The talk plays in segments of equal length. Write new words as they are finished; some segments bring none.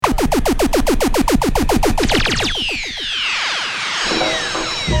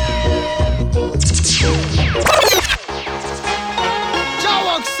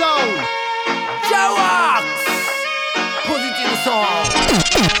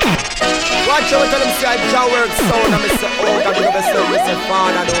Watch out, tell them say Ogaworks sound and Mr. Oga, big up yourself, Mr.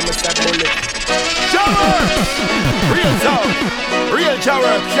 Father, no Mr. Bullet. Ogaworks! Real sound! Real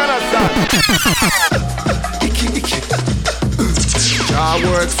Ogaworks, you understand?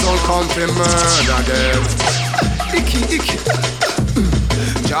 Ogaworks sound come to murder them.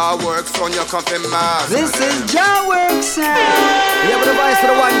 Ogaworks sound you come to murder. This is Ogaworks sound. You have the voice of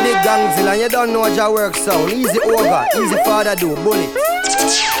the one big gangzilla and you don't know Ogaworks sound. Easy Oga, easy Father do, Bullet.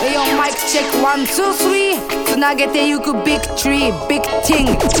 Hey yo, mic check 1, 2, 3. So now get there, you could big tree, big thing.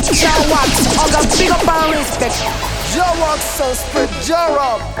 Ogaworks, Oga, big up and respect. Ogaworks so spread joy,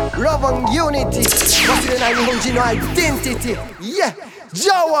 love and unity. What's the name of your identity? Yeah,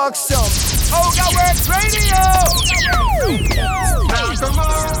 Ogaworks so Ogaworks Radio. Now come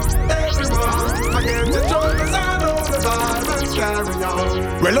on, everyone, again the joy is on over the carry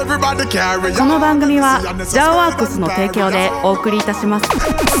on. Well, everybody carry on. この番組はジャーワークスの提供でお送りいたします。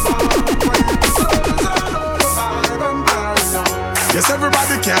Yes,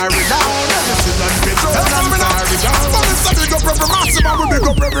 everybody carry down. Tell me now. But it's a big up every massive and we big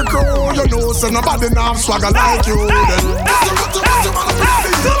up every crew. You know, so nobody now swagger like you.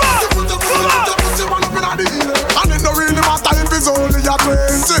 And it don't really matter if it's only your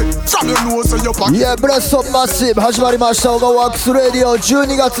 20. From your nose to your pocket. Yeah, bless up massive. 始まりました Ogaworks Radio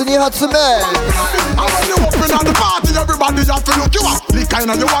 12月2発目。And when you open at the party, everybody have to look you up. The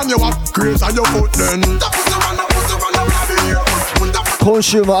kind of you want you up. Great on your foot then.今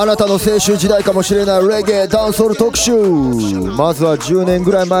週もあなたの青春時代かもしれないレゲエダンソール特集。まずは10年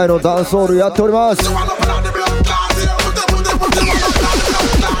ぐらい前のダンソールやっております。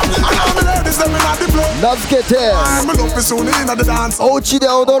名付けておうちで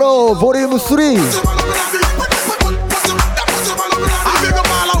踊ろうボリューム3。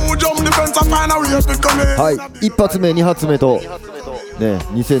はい、1発目2発目とね、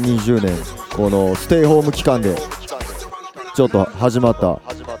2020年このステイホーム期間でちょっと始まった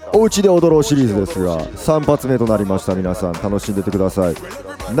おうちで踊ろうシリーズですが3発目となりました。皆さん楽しんでてください。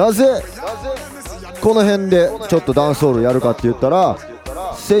なぜこの辺でちょっとダンソールやるかって言ったら、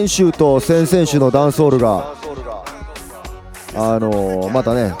先週と先々週のダンソールがま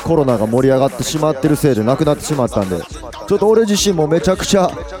たねコロナが盛り上がってしまってるせいでなくなってしまったんで、ちょっと俺自身もめちゃくちゃ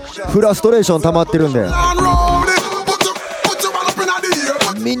フラストレーション溜まってるんで、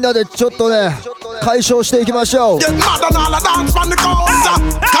みんなでちょっとね解消していきましょう。ど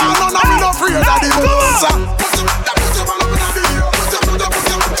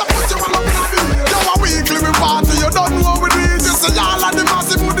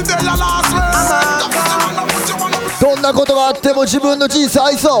んなことがあっても自分の人生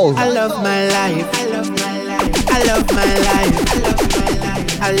愛そう。 I love my life. I love my life.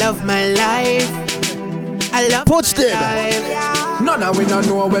 I love my life. I love Positive. None of we don't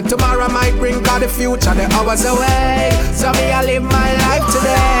know when tomorrow might bring, cause the future the hours away. So me I live my life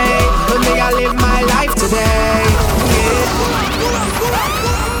today. Me I live my life today. Yeah.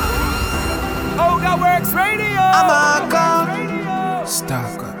 Ogaworks Radio. I'm a go.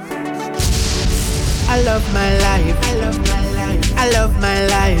 Stalker. I love my life. I love my life. I love my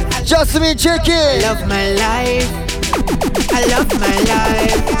life. Jasmine check it. I love my life. I love my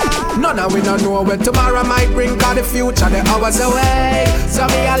life. None of we don't know when tomorrow might bring, cause the future the hours away. So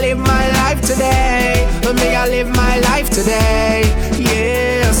me I live my life today. Me I live my life today.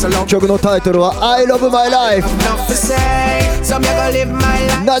 Yeah. So long. 曲のタイトルは I love my life。 So me gonna live my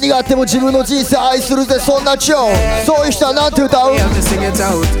life. 何があっても自分の人生愛するぜ、そんなチョン。そういう人はなんて歌う？ Me have to sing it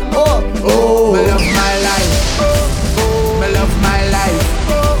out. Oh, oh. Me love my life. Me love my life.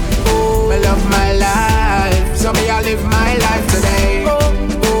 Me love my life. So me I live my life today.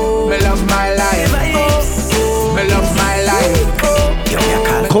 Me love my life. Me love my life.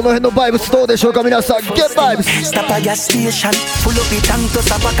 この辺のバイブスどうでしょうか皆さん。 Get vibes. Stop at your station. Pull up the tank to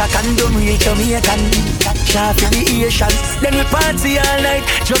Sapaka Condom reach Jamaican. Sharp in the Asian. Then we party all night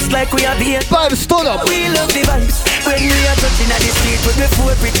just like we are being. Vibes turn up. We love the vibes when we are touching at the street with the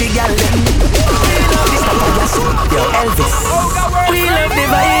four pretty gal. We love the stop at your soul. Yo Elvis. We love the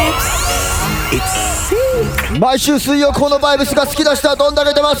vibes. It's sick. 毎週水曜このバイブスが好きな人はどんだ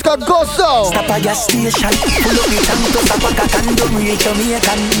け出ますか？ Go so. Stop at your station. Pull up the tank to Sapaka Condom reach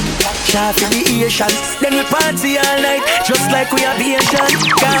Jamaican. Sharp in the Asian. Then we party all night just like we are being. Cause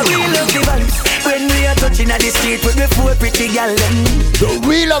we love the vibes when we are touching at the street with the four pretty gal.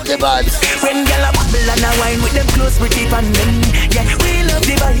 We love the vibes. When gal a bubble and a wine with them close pretty pan them. Yeah, we love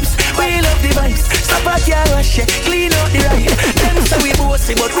the vibes. We love the vibes. Stop at your rush, clean out the ride. Them say we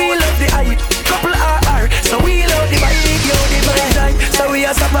bossy but we love the hype. Couple RR, so we love the vibe. Yo the vibe, so we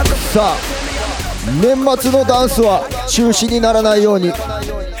are stop at. さあ年末のダンスは中止にならないように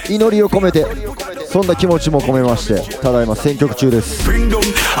祈りを込めて、そんな気持ちも込めまして、ただいま選曲中です。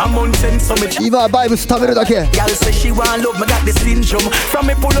今はバイブス食べるだけ。 Let's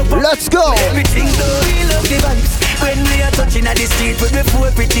go! When we are touching at the street with the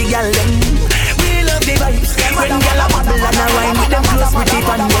four pretty gal them, we love the vibes. When gal a bubble and a wine with them close with the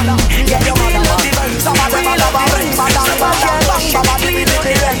pan them, yeah, we love the vibes. We love the vibes.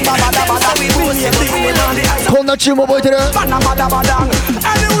 こんなチューンも覚えてる？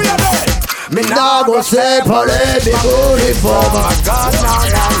みんなごセパレーディブリフォーマ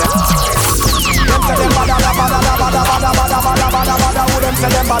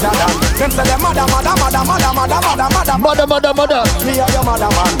まだまだま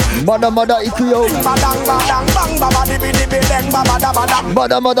だ行くよ。ま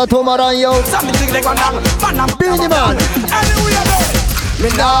だまだ止まらんよ。ビニマンみ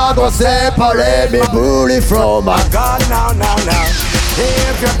んなごセパレーディブリフォーマ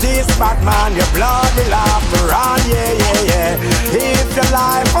If you're this bad man, your blood will have to run, yeah, yeah, yeah. If your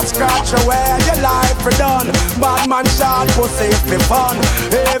life was scratch away, your life for done. Bad man shot pussy if me fun.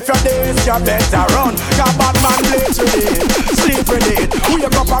 If you're this, you better run. Cause bad man bleach with it, sleep with it. Wake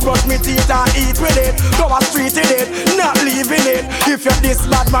up and brush me teeth and eat with it. Go a street with it, not leaving it. If you're this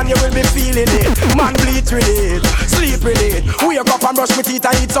bad man, you will be feeling it. Man bleach with it, sleep with it. Wake up and brush me teeth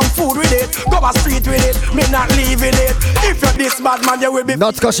and eat some food with it. Go a street with it, me not leaving it. If you're this bad man, you will be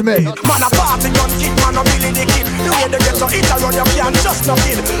懐かしめ Man a party gun kid, man a Billy the Kid. The way they get so hit around you can't just no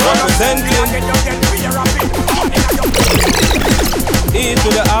kid. Representing E to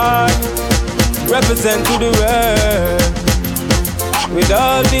the R, represent to the world. With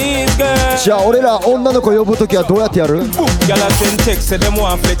all these girls. じゃあ俺ら女の子呼ぶときはどうやってやる？ Y'all are send text, say them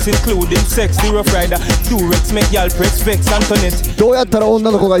want flex, including sex. The rough rider, Durex, make y'all press vex, Antoinette. どうやったら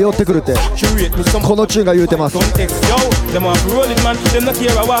女の子が寄ってくるってこのチューンが言うてます。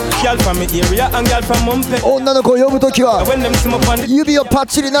女の子を呼ぶときは指をパッ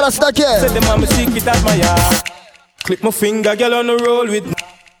チリ鳴らすだけ。 Click my finger, girl on the roll with.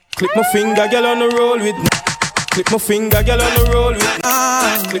 Click my finger, girl on the roll with. Click my finger, girl on the roll with.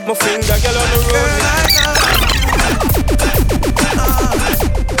 Click my finger, girl on the roll with.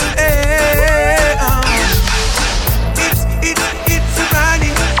 It's a body.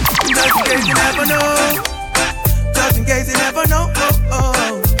 Just in case you never know. Just in case you never know.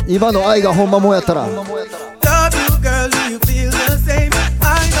 今の愛がほんまもんやったら。 Love you, girl, do you feel the same?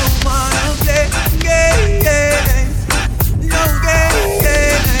 I don't wanna play games. No games.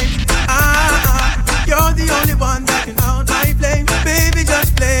 You're the only one that can out my flame. Baby,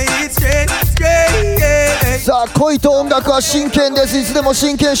 just play it straight. さあ恋と音楽は真剣です。いつでも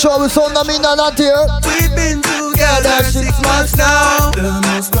真剣勝負。そんなみんななんて言う？ We've been together 6 months now. The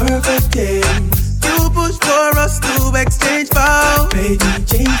most perfect days. You push for us to exchange vows. Made me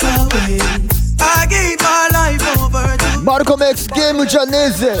change our ways. I gave my life over to マルコム X ゲームじゃね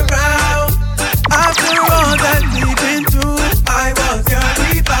えぜ。 After all that we've been through, I was your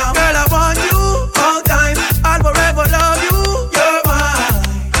rebound. Girl, I want you all time. I'll forever love you. You're mine.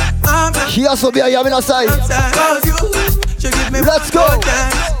 火遊びはやめなさい。 Let's go.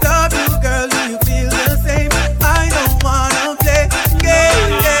 Love you, girl, do you feel the same? I don't wanna play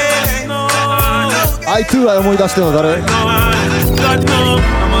games. I2 は思い出してるの誰？ I'm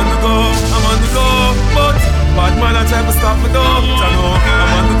on the go, but bad man I try to stop me though.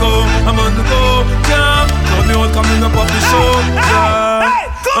 I'm on the go, yeah. Told me all coming up off the show, yeah.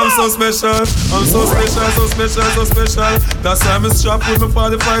 I'm so special, so special. That's why I'm strapped with my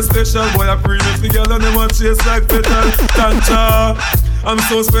 45 special. Boy, I premix the girl and them want chase like petal. Tancha, I'm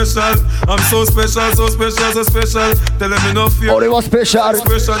so special. Tell them enough fear. 俺はスペシャル。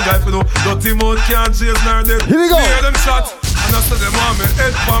 Special guy for no dirty mouth can't chase nor dead. Here we go. Hear them shot. And after them want me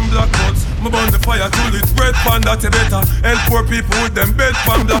head pan black nuts. Me burn the fire till it red pan that you better. Help poor people with them bed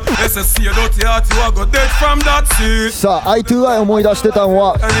pan black. SSC a dirty heart you a go dead from that seat. さあ I2I 思い出してたん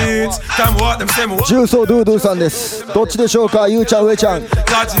は重曹ドゥドゥさんです。どっちでしょうか？ゆうちゃん上ちゃん。両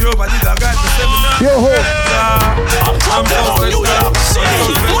方。I'm from New York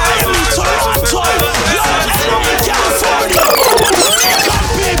City, Miami, Toronto, California.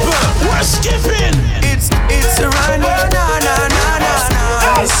 People, we're skipping. It's a run, na na na na na.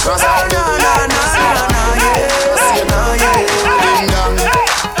 Yes, you know,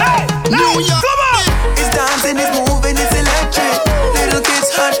 New York. It's dancing, it's moving, it's electric. Little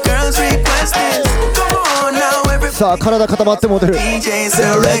kids, hot girls requesting. Come on now, everybody. さあ体固まってモデル。 DJ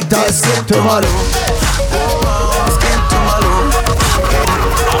select us, skip to my room.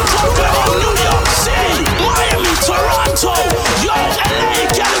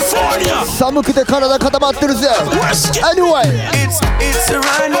寒くて体固まってるぜ。Anyway, it's a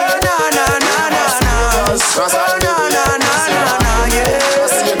run.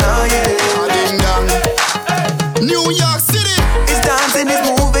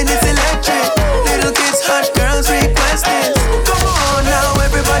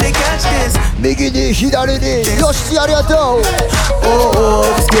 右に左によしありがとう。Oh,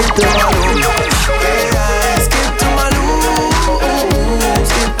 skip to my room. Yeah, skip to my room.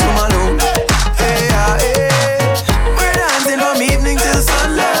 Skip to my room. Yeah, we're dancing from evening till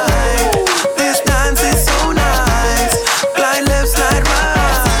sunlight. This dance is so nice. Slide left, slide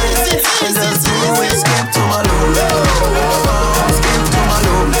right. And just do it. Skip to my room. Skip to my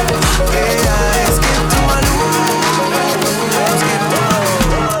room. Yeah, skip to my room. Skip to my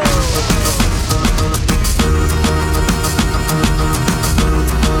room.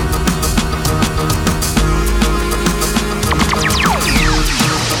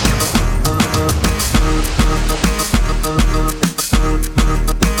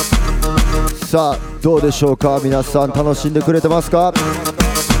 さあどうでしょうか、皆さん楽しんでくれてますか。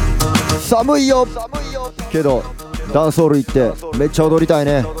寒いよけどダンスホール行ってめっちゃ踊りたい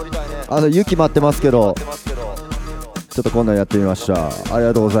ね。雪待ってますけどちょっとこんなんやってみました。あり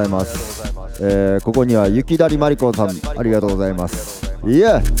がとうございます。ここには雪だりまりこさんありがとうございます。い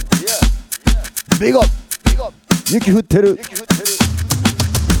やビゴ雪降ってる。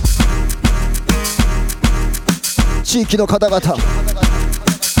地域の方々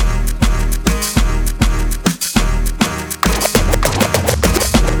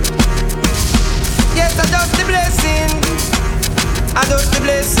Adopt the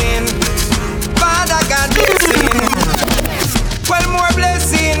blessing, Father God blessing. 12 more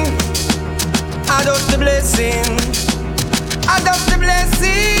blessing. Adopt the blessing, adopt the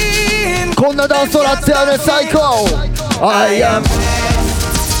blessing. こんなダンスをやってやる最高。I am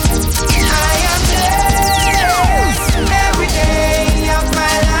every day of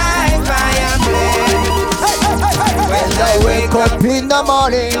my life. I am blessed. When I wake up in the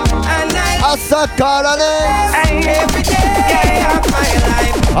morning 朝からね Every day of my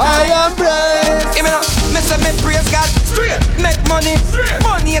life I am blessed. Give me now, me say me praise God straight. Make money,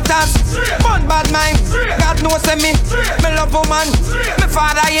 money haters, fun bad mind. God knows me love woman, me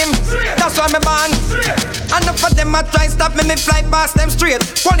father him. That's why me born. Enough of them a try stop me fly past them straight.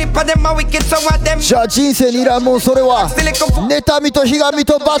 One of them a wicked, so what them. じゃあ人生にいらんもんそれは妬みとひがみ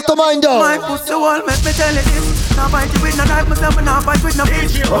とバッドマインド。 My pussy wall make me tell you this. Now fight with no knife, myself and now fight with no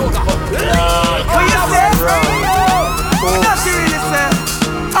bitch. What you say? What you really say?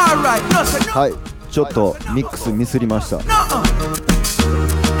 Alright, no sir. はい、ちょっとミックスミスりました。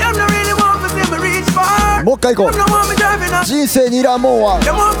もう一回行こう。人生にいらんもんは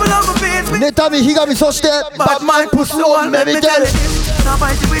妬みひがみ、そしてバッドマインドプスをめみてる。 Now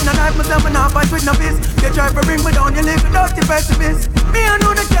fight with no knife, myself and now fight with no fist. You try to bring me down, you live without the pessimist. Me I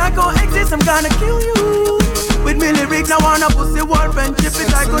know that can't go exist, I'm gonna kill you. With me lyrics, I wanna pussy wall friendship.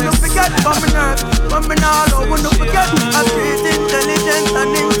 It's like gonna forget from me nerves, from me now, I wanna forget. I'm straight intelligent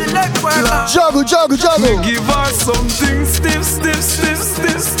and intellect worker. Juggle, juggle, juggle. Give her something stiff, stiff, stiff,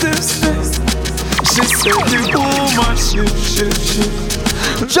 stiff, stiff, stiff. She said the woman shift.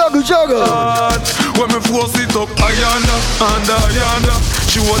 Juggle, juggle. When me force it up, ayanda, anda, ayanda.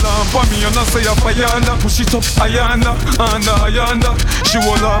 She hold on for me and I say ayanda. Push it up, ayanda, anda, ayanda. She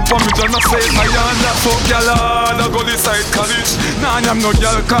hold on for me and I say ayanda. Fuck y'all, I go this side college. Nah, I'm no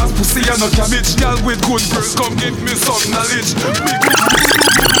girl, cause pussy and no cabbage. Girl with good birds, come give me some knowledge.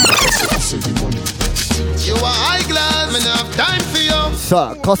 You are high class, man, have time for you.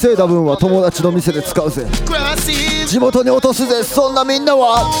 さあ稼いだ分は友達の店で使うぜ。地元に落とすぜ。そんなみんな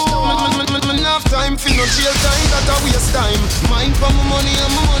は Enough time for no jail time, that a waste time. Mine for my money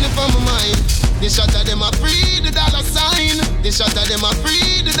and my money for my mind. The shot of them a free the dollar sign. The shot of them a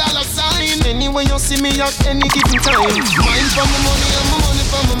free the dollar sign. Anyway you see me at any given time. Mine for my money and my money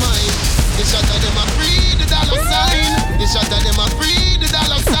for my mind. The shot of them a free the dollar sign. The shot of them a free the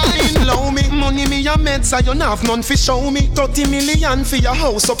dollar sign. Low me, money me a meds, I don't have none fi show me. 30 million for your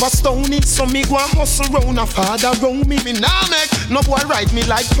house up a stony. So me go a hustle round a father round me. Me nah make no boy ride me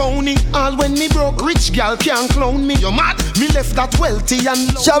like pony. All when me broke, rich gal can't clone me. You mad? Me left that wealthy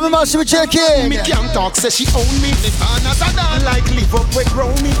and low. Jam massive checking. Me can't talk, say she own me. The partners are done like live up with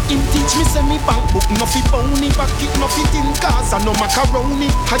grow me. Him teach me say me bank book no fi bony. Back it no fit in cars and no macaroni.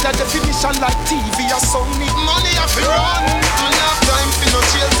 Higher definition like TV or Sony. Money a fi run. Man have time fi no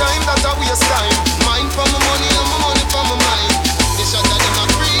jail time, that a waste time. Mine for my money and my money for my mind. The shot of them a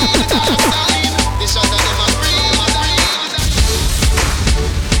free, the dollar sign. The shot of them a free, my free.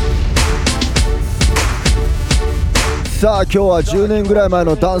 さあ今日は10年ぐらい前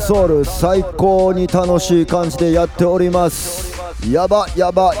のダンスホール、最高に楽しい感じでやっております。やば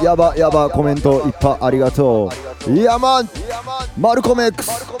やばやばやば、コメントいっぱいありがとう。いやマンマルコメ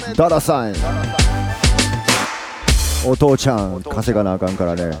X ダラサイン。お父ちゃん稼がなあかんか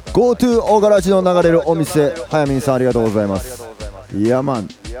らね。 GoTo 大ガラジの流れるお店、早見さんありがとうございます。いやマン、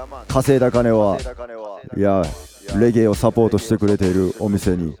稼いだ金はいやレゲエをサポートしてくれているお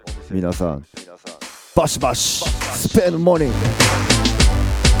店に皆さんバシバシスペンモニー。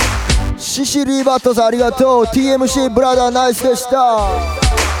シシリーバットさんありがとう。 TMC ブラザーナイスでした。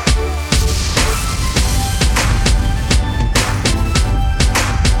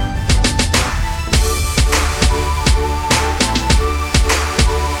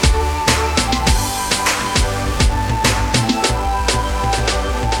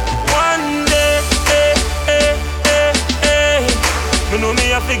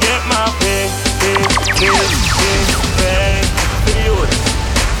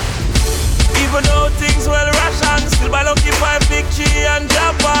Even though things well ration, still by lucky five big G and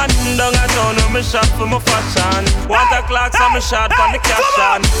Japan. Down a town with me shop for my fashion. Want a clocks and me shot on the cash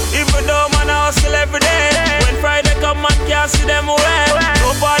on. Even though man I hustle every day, when Friday come man can't see them away.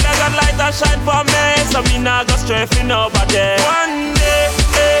 No father got light and shine for me, so me nah go stray for nobody. One day,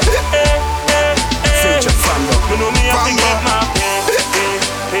 future family, you know me have to get my pay.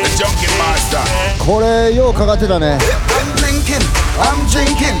 The junkie master. これようかかってたね。 I'm drinking, I'm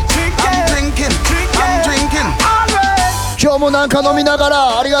drinking, I'm drinking, I'm drinking. 今日もなんか飲みなが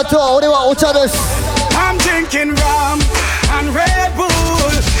らありがとう。俺はお茶です。 I'm drinking rum and Red Bull,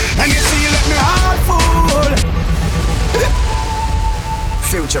 and you see you let me heart full.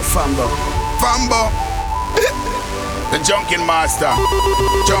 Future Fambo, the junking master,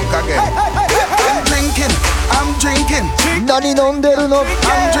 junk again. I'm drinking, I'm drinking, 何飲んでるの？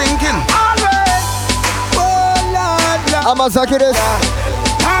 I'm drinking. 甘酒です。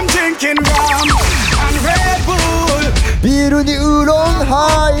 I'm drinking rum and Red Bull. ビールにウーロン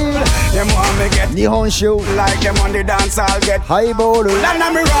ハイ。 Them want me get 日本酒 like them on the dance I'll get ハイボール。 land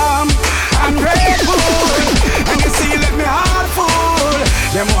on me rum and Red Bull, and you see let me heart full.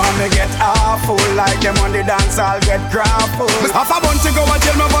 Them want me get awful like them on the dance I'll get grappled. Half a bunch to go and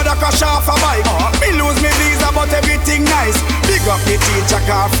tell me about a crash off a bike. Me lose me visa but everything nice. Big up the teacher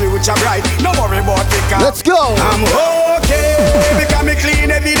car future bright. No worry about the car. Let's go. I'm okay because me clean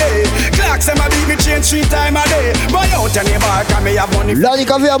every day. Clocks and my beat me change 3 times a day. Buy out any bar cause me have money. ラニ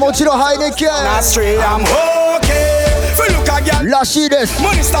カフェはもちろんハイネケン Not straight, I'm okay. Feel look again. らしいです。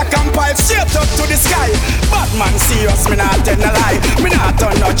 Money stack and pipe straight up to the sky. Batman serious, me not tell no lie. Me not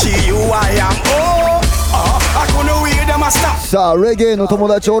turn no GUI, I'm I couldn't wait them a stop. さあレゲエの友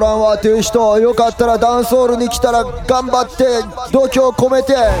達おらんわっていう人よかったらダンスホールに来たら頑張って度胸込め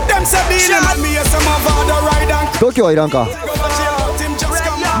て。 Them say be them me as some of other ride and 度胸はいらんか。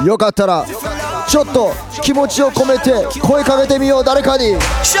 よかったらちょっと気持ちを込めて声かけてみよう誰かに。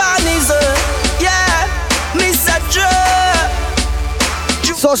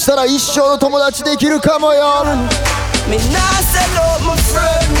 そしたら一生の友達できるかもよ。 Me nah sell out my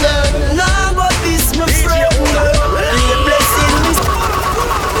friend, nah but this my friend. Be a blessing, me.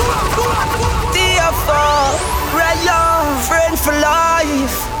 Dear for real, friend for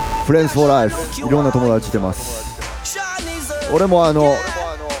life. Friends for life いろんな友達いてます。俺も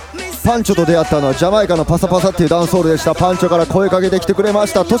パンチョと出会ったのはジャマイカのパサパサっていうダンスホールでした。パンチョから声かけてきてくれま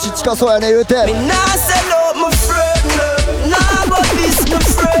した。年近そうやね言うて。 Me nah sell out my friend, nah but this my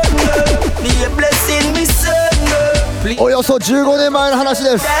friend. Be a blessing, me son. およそ15年前の話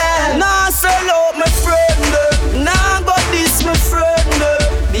です。 Nah sell out my friend, nah but this my friend.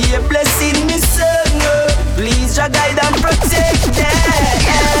 Be a blessing, me son. Please your guide and protect them.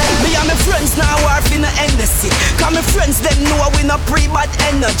 Me and my friends now are finna endlessly. Cause my friends them know we no pre-bad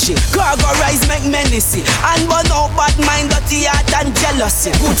energy. Cargo rise make menacy. And burn out bad mind, dirty heart and jealousy.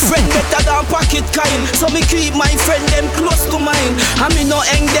 Good friend better than pocket kind. So me keep my friend them close to mine. And me no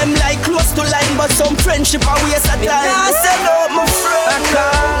hang them like close to line. But some friendship a waste of time. Nah sell out my friend,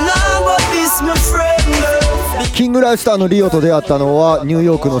 nah but this my friend. キングライスターのリオと出会ったのはニュー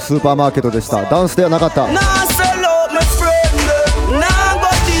ヨークのスーパーマーケットでした。ダンスではなかった。 Nah sell out my friend, nah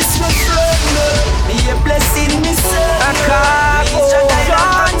but this my friend. Be a blessing, me son.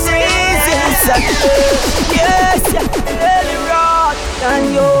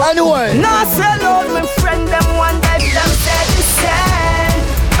 Anyway, nah sell out my friend, them one day them said the same.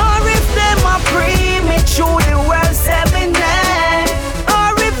 Or if them a pre me through the world seminar.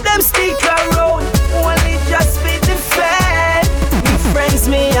 Or if them stick around, only just be the fan. My friends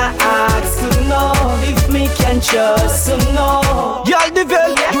me I ask to know if me can trust to know. Y'all the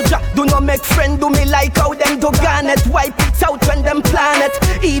veil, you just do not make friend do me like how them do garnet. Wipe it out when them planet.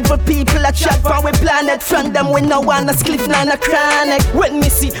 Evil people a chat for we planet. From them we no wanna spliff none a chronic. When me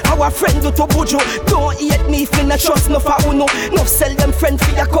see our friend do to buju, don't hate me finna trust no for uno. No sell them friend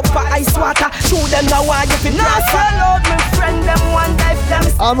for a cup of ice water. Show them now why you finna sell out my friend them one life them.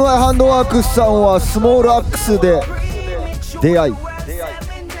 アムアイハンドワークスさんはスモールアックスで出会い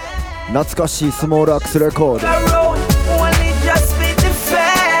懐かしいスモールアックスレコード。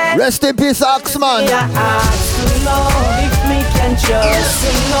Rest in peace, Axman.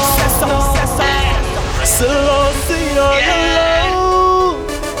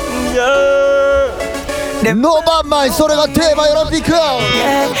 No bad mind, それがテーマよろピク。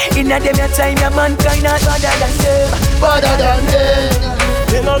In a dem your time, your mankind not better than them. Better than them.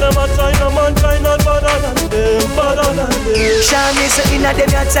 In a dem a time, your mankind not better than them. Better than them. Shani say in a dem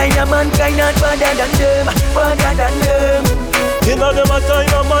your time, your mankind not better than them. Better than them. In a dem a time,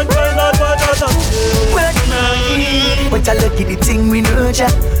 your mankind not better than them. But I look at the thing we nurture.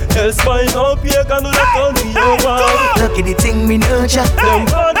 Else by no pagan will turn me over. Look at the thing we nurture. Them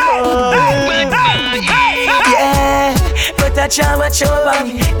bad mind. Yeah, but I try watch over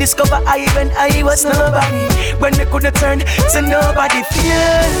me. Discover I when I was nobody. When we couldn't turn to nobody.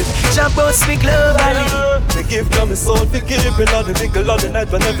 Fear, jump out speak globally. They give them a soul, they keep it on the nickel on the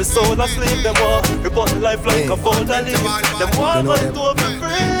night when every soul asleep. Them want report life like a phone and leave. Them want money to be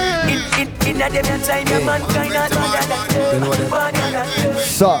free. In a dem time, your mankind not better than them.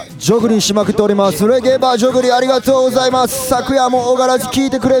 さあジョグリンしまくっております。レゲエバージョグリンありがとうございます。昨夜もおがらじ聞い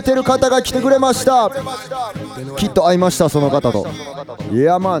てくれてる方が来てくれました。きっと会いましたその方と。い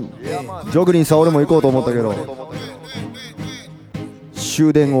やマンジョグリンさ俺も行こうと思ったけど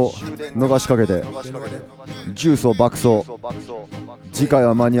終電を逃しかけてジュースを爆走。次回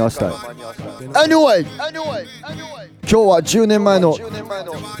は間に合わしたい。 Anyway 今日は10年前の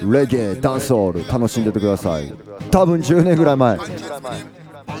レゲエダンスホール楽しんでてください。多分10年ぐらい前。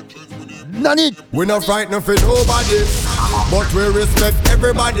何 We not frightened for nobody, but we respect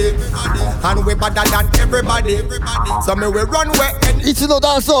everybody, and we better than everybody. So me we run where any. いつの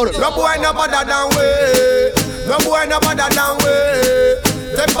ダンスホール No boy no better than we. No boy no better than we.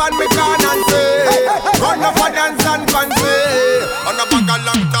 Step on me can and say, run off a dance and fancy. On a bag of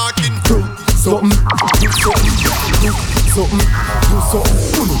long talking. Do something, do something, do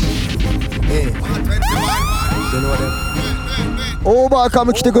something. Hey, you know what? オーバーカ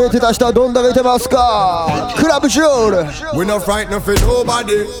ム来てくれてた人はどんだけいてますか。クラブジュール We not frightened for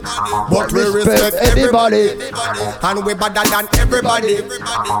nobody, but we respect everybody, and we better than everybody.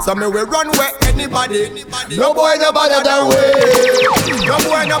 So me we run where anybody. No boy no better than we. No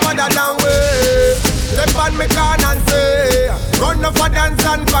boy no better than we. Step on me can and say, run off a dance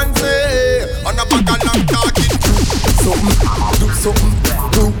and fancy. On a back of long talking. Do something, do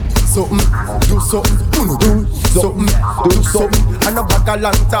something, do something, do something, do something. And a back of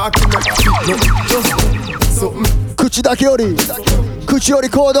long talking. Just something. 口だけより口より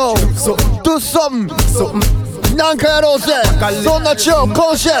行動 Do something なんかやろうぜそんな超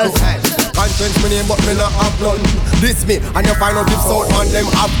コンシャス Conscience me name but me not have none. This me and you find out if sound on them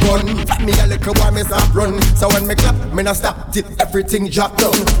have gun. Me a little boy me stop run. So when me clap me not stop till everything drop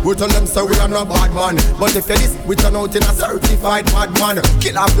down. We tell them so we are not bad man, but if you this we turn out in a certified bad man.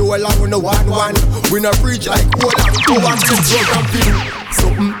 Kill off the whole and we no one. We no preach like old and go and just program for you.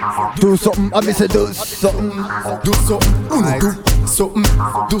 Something, do something. I miss it. Do something, do something, do something,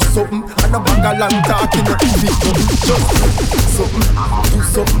 do something. And a bag of long talking. Just something, do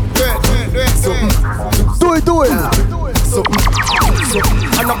something. Do it. Something,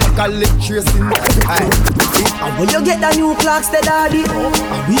 and a bag of electricity. And when you get the new clocks, the daddy,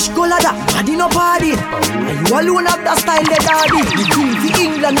 which color that? Body no party. And you alone have the style, the daddy. The queen for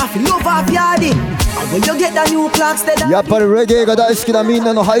England, have love of yardy. And when you get the new clocks, the daddy. やっぱりレゲエが大好きなみん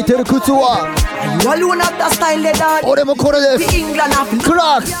なの履いてる靴は And you alone have the style, the daddy. 俺もこれです For England, have love ク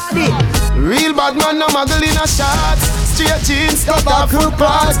ラックス Real bad man, no muggle in a shots. Straight jeans, cut off foot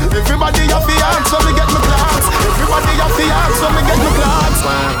pads. Everybody have the arms, so me get my clocks. Everybody have the arms, so me get my clocks.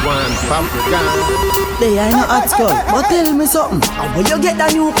 One, pump the gun. They ain't no hot skull, but tell me something. And when you get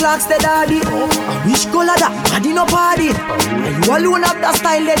the new clocks, the daddy, which color that? Body no party. And you alone have the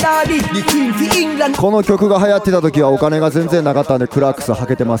style, the daddy. The queen for England. この曲が流行ってた時はお金が全然なかったんでクラックス履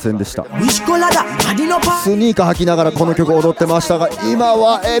けてませんでした Which color that? Body no party. スニーカー履きながらこの曲踊ってましたが今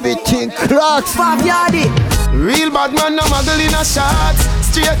はエビティンクラックス Real bad man, no muggle in a shots.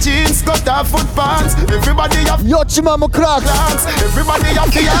 Straight jeans, cut off foot pants. Everybody have よっちまんもクラックス clocks. Everybody have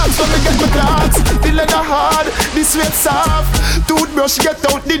the arms, so me get my clocks. The leather hard, the sweat soft. Toothbrush get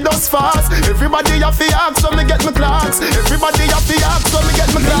out the dust fast. Everybody have the arms, so me get my clocks. Everybody have the arms, so me get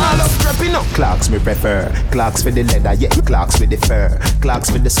my clocks. Prepping up clocks me prefer. Clocks for the leather, yeah. Clocks for the fur. Clocks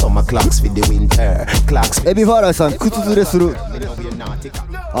for the summer, clocks for the winter. Clocks. エビファーライさん靴ずれする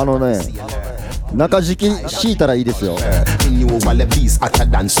あのね中敷き敷いたらいいですよ。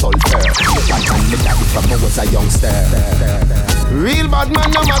Real bad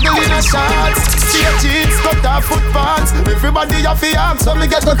man, no muggle in a shots. Straight jeans, cut off footpaths. Everybody have to ask when me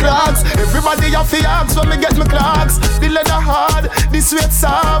get my clocks. Everybody have to ask when me get my clocks. The leather hard, the sweat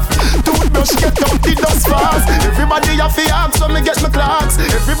soft. Toothbrush get out the dust fast. Everybody have to ask when me get my clocks.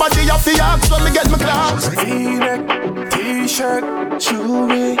 Everybody have to ask when me get my clocks. V-neck, T-shirt,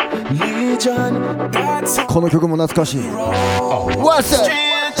 jewelry, Legion. That's この曲も懐かしい。What's it?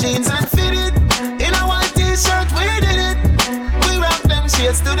 Straight jeans and fitted. In a white T-shirt, we did it.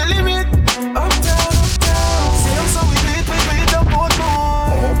 To the limit. Up down, same so we beat the boat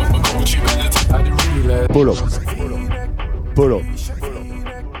more. プロ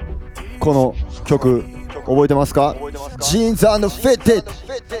この曲覚えてますか？ Jeans and Fitted。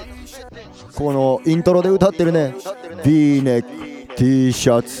 このイントロで歌ってるね。 V-neck T シ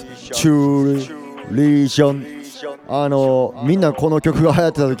ャツチューリーション。みんなこの曲が流行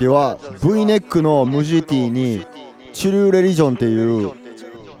ってた時は V ネックの無地 T にチュルレリジョンっていう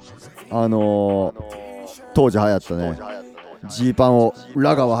当時流行ったねジーパンを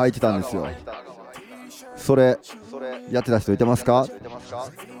ラガは履いてたんですよ。それやってた人いてますか？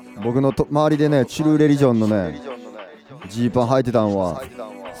僕の周りでねチルレリジョンのねジーパン履いてたんは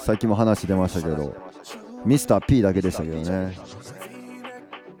さっきも話出ましたけどミスター P だけでしたけどね。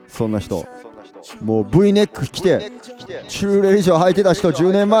そんな人もう V ネック着てチルレリジョン履いてた人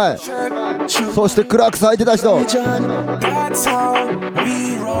10年前、そしてクラックス履いてた人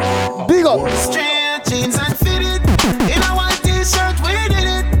ビゴStraight jeans and fitted. In a white T-shirt, we did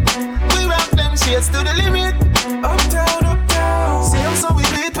it. We rock them shades to the limit. Up down. Same so we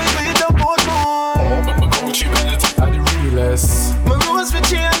beat the boat more. My Gucci belt are the realest. My rose for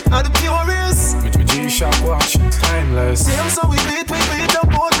chain are the purest. With my G-Shock watch, timeless. Same so we beat the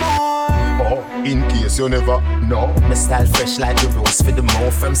boat more. In case you never know, My style fresh like the rose for the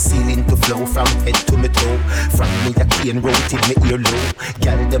mouth. From ceiling to flow, from head to my toe. From me a cane road till me ear low.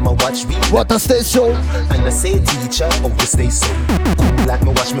 Girl them a watch me, What a stage show. and I say teacher, oh you stay so cool. Like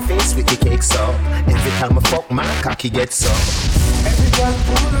me wash my face with the cakes up. Every time I fuck my cocky gets up. Every girl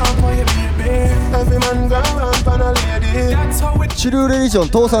pull up on your baby. Every man go around on a lady. That's how we チルレリジョン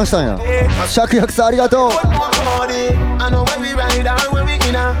倒産したんや。芍薬さんありがとう。 I know where we ride or where we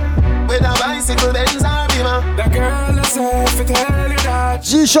in a. With a bicycle, Benz or Beamer. The girl herself, I tell you that.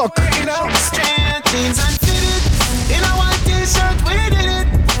 G-Shock Straight jeans and fitted. In a white T-shirt, we did it.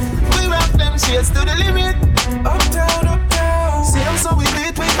 We rock them shades to the limit. Up down. Same so we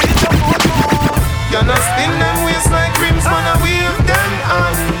beat the boat more. Gonna spin them waist like rims, wanna wave them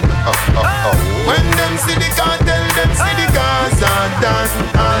on. When them see the cartel, them see the Gaza dance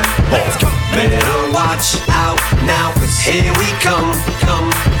on. Better watch out now, cause here we come.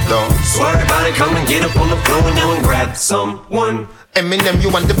 So everybody come and get up on the floor now and grab someone. Eminem, you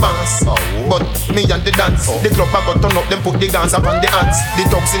want the bounce, but me and the dance. The club I got turn up, them put the guns up on the ants. The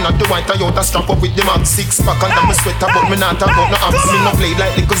dogs in at the white Toyota strap up with the max. 6 pack and I'm a sweater, but me not talk about no abs. Me no play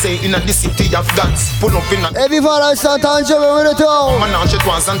like Lico say in the city of guns. Pull up in a Every Valentine's 誕生日おめでとう。 Manage it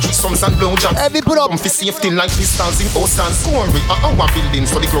once and threesomes and blowjobs. Every pull up. Come for safety like pistols in Ostans. Cornway and our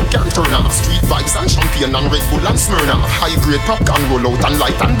buildings so the crowd can't turn off. Street vibes and champagne and Red Bull and Smirnoff. High grade popcorn roll out and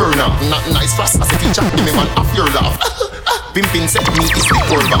light and burn off. Not nice fast as a teacher, give me one off your laugh. Pimpin' set me is the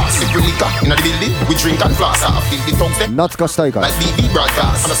core boss. If we liquor in the building, we drink and floss off. Feel the tongues them 懐かしたいから like BB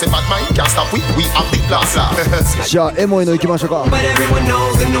broadcast. And I say bad mind can't stop we have the glass off. じゃあエモいの行きましょうか。 But everyone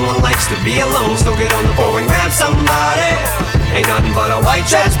knows that no one likes to be alone. So get on the floor and grab somebody. Ain't nothing but a white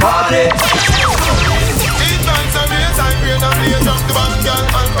trash party. These times are real time, real and real. Drop the bad girl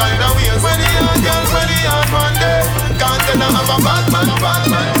and find a ways. When the young girl, when the young one day. Can't tell them have a bad man.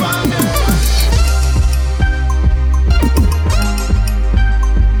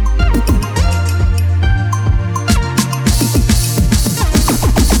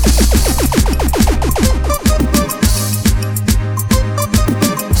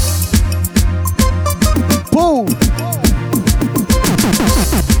 Boom!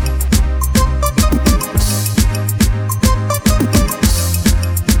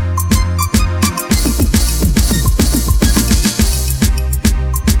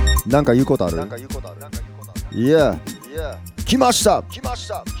 なんか言うことある？いや、来ました。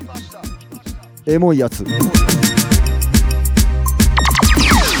エモいやつ。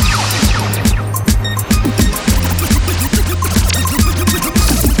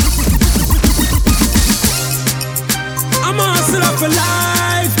I'm a hustler for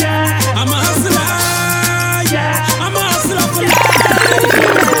life, yeah. I'm a hustler, yeah. I'm a hustler for life.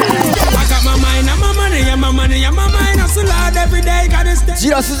 I got my mind and my money and my money and my mind. Hustle hard every day, gotta stay. じ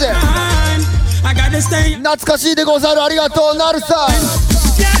らすぜ。I gotta stay. 懐かしいでござる。ありがとうなるさん。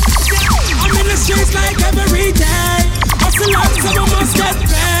 I'm in the streets like every day. Hustle on, so I must get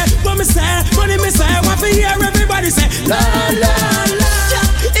paid. What me say, money me say, what for hear everybody say la la la.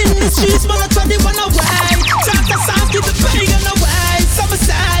 In the streets, man, I turn the one away. Talk the sound, keep the pagan away. So me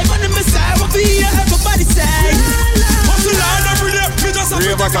say, money me say, what for hear everybody say hustle on every day. Me just a 20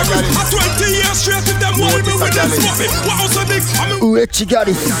 years straight with them while me with them smoking. What else a big?ウエッチギャ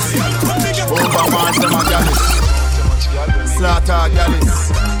リス。Overmars them a gallus. Slaughter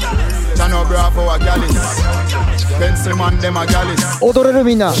gallus. Chano Bravo a gallus. Pencilman them a gallus. 踊れる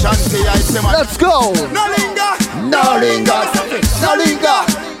みんな。 Shanty ice them a Let's go. No linger. No linger. No linger.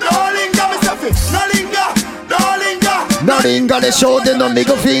 No linger, me say fi. No linger. No linger. No linger でshow the no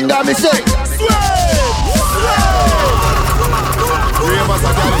middle finger me say. Sweat. Ravers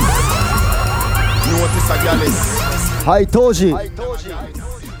a gallus. Notice a gallus. はい当時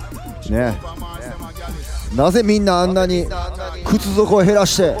ね、なぜみんなあんなに靴底を減ら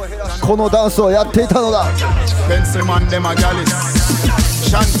してこのダンスをやっていたのだ。 Pencilman them a gallus.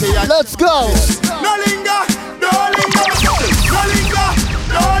 Shanty ice. Let's go. No linger. No linger. No linger.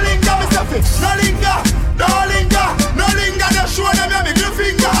 No linger, me say fi. No linger. No linger. No linger. Just show them your middle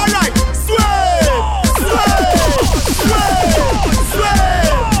finger. Alright. Sway.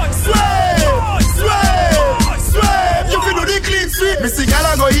 Me see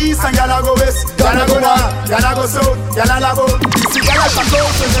gyal go east and gyal go west, gyal go north, gyal go south, gyal labo. Me see gyal shack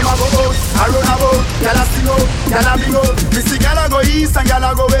out when them a go out, a run about, gyal sing out, gyal big out. Me see gyal go east and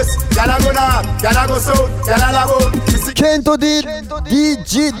gyal go west, gyal go north, gyal go south, gyal labo. Me see ケント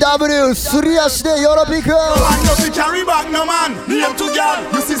DGW すり足でヨロピク。no carry back no man, name to gyal.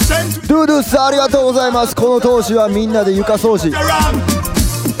 You see sent ドゥドゥスありがとうございます。この当時はみんなで床掃除、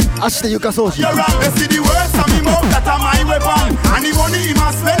足で床掃除。 you're wrong. Let's see the words of me mouth that are my weapon, and the money he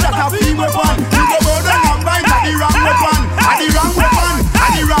must spend that a free weapon. You go bout the combine that the wrong weapon, and the wrong weapon,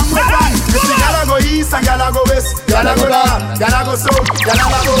 and the wrong weapon. You see gyal go east and gyal go west, gyal go north, gyal go south, gyal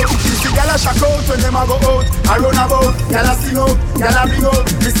labo. You see gyal shack out when them a go out, a run about, gyal sing out, gyal big out.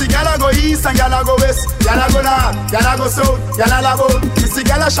 You see gyal go east and gyal go west, gyal go north, gyal go south, gyal labo. You see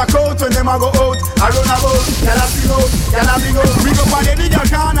gyal shack out when them a go out, a run about, gyal sing out, gyal big out. We go for any gyal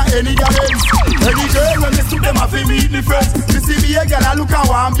corner, any gyal ends, any girl when me suit them a fi meet me friends. You see me a gyal a look and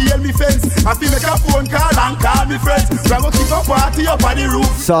want bail me fence. I fi make a phone call and call me friends. We go keep a party up on the roof.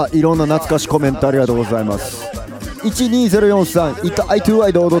 さあいろんな懐かしコメントありがとうございます。12043いた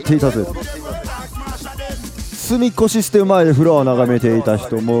I2I で踊っていたぜ。隅っこシステム前でフロアを眺めていた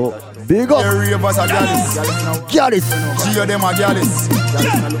人もビッグアップ。ギャリス。Gio them a gallus.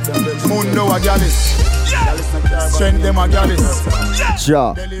 Mundo a gallus. Strength them a gallus. じゃ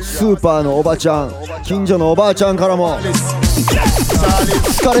あスーパーのおばちゃん、近所のおばあちゃんからも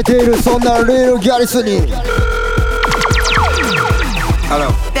疲れているそんなリールギャリスに。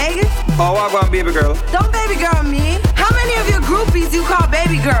 Hello. Vegas? Oh, I want baby girl. Don't baby girl me. How many of your groupies you call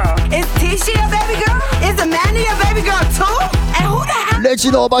baby girl? Is Tisha a baby girl? Is Amanda a baby girl too? And who the hell? レ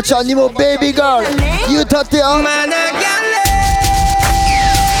ジのおばちゃんにもベイビーガール言うたってよ。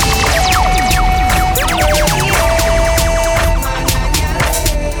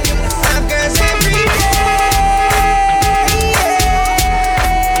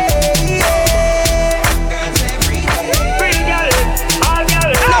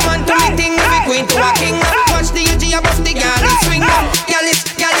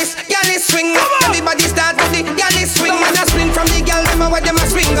Everybody start with the gyal swing. Man a swing from the gyal dem a where dem a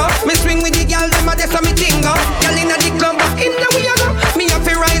swing up. Me swing with the gyal dem a that's how me ting up. Gyal inna the club back in the way I go. Me have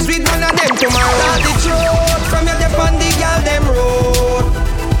to rise with one of them tomorrow. Start the truth from your dep on the gyal dem road.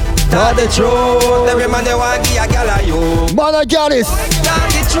 Start the truth. Every man they want give a gyal a you. Man a gyalis. Start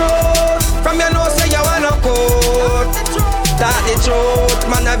the truth from your nose say you wanna coat. Start the truth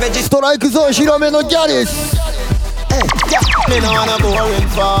man a veggie. ストライクゾーン広めのギャリス。 Me no want a boring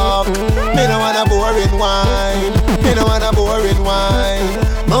fuck. Me no want a boring wine. Me no want a boring wine.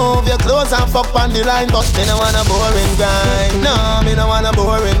 Move your clothes and fuck on the line, but me no want a boring grind. No, me no want a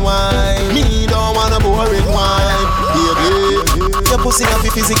boring wine. Me don't want a boring wine. Baby, your pussy not be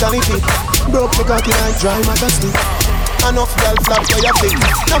physically fit. Broke the cocky like dry matter. Enough girl flap for your feet.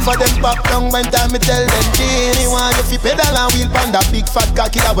 Enough of them back down when time me tell them me want you fi pedal and wheel pan that big fat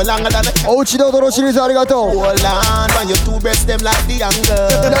cocky that will longer than a おうちで踊ろうシリーズありがとう。 Hold on, when your two breasts them like the angle.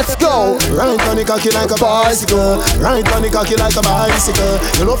 Let's go. Right on the cocky like a bicycle. Right on the cocky like a bicycle.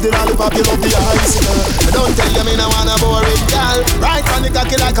 You love the lollipop, you love the icicle. But don't tell you me no want a boring girl. Right on the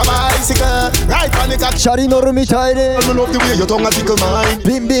cocky like a bicycle. Right on the cocky. チャリ乗るみたいで I love the way your tongue a tickle mine.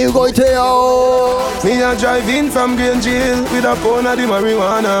 ビンビン動いてよ。 Me a driving from Green G chill with a pound of the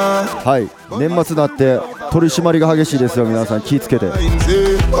marijuana. はい、年末になって取り締まりが激しいですよ。皆さん気をつけて。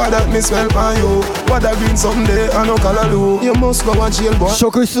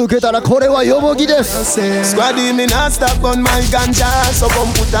職質受けたらこれはよもぎです。Squaddy me not stop on my ganja, so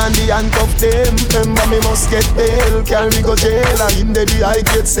come put on the handcuff them. Remember me must get bail, carry go jail, and in the I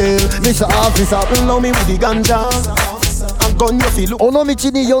get sale. Mr. Officer, love me with the ganja. 尾道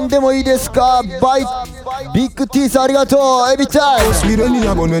に呼んでもいいですか。バイビッグティースありがとう。Anytime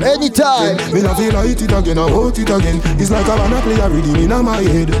Me not feel like it again, I want it again. It's like a banana play a rhythm in my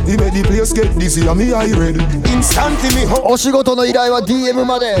head. He made the place get dizzy and me I read. Instantly meお仕事の依頼は DM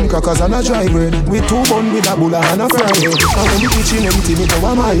まで。Crackers and a dry bread. With 2 bun with a bulla and a fried head. And when the kitchen empty, me go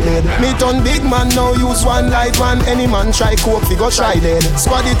on my head. Me turn big man now use one light one. Any man try coke, fi go try dead.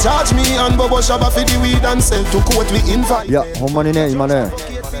 Squaddy charge me and Bobo Shabba fi the weed and sell to court we invite. いやほんまにね、今ね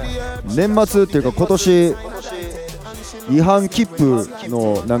年末っていうか今年違反切符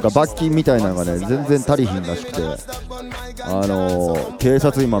のなんか罰金みたいなのがね全然足りひんらしくて、警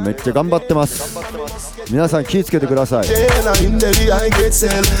察今めっちゃ頑張ってます。皆さん気をつけてください。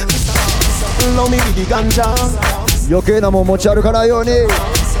余計なもん持ち歩かないように。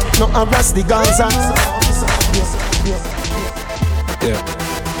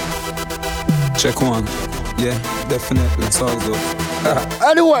Check one. Yeah, definitely, it's all good.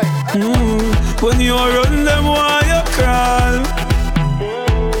 Anyway, when you run them, why you crawl?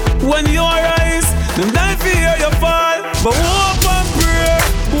 When you rise, them die for you fall. But hope and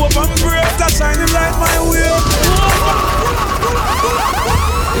pray, that shining light my way.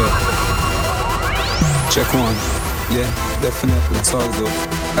 Yeah. Check one. Yeah, definitely, it's all good.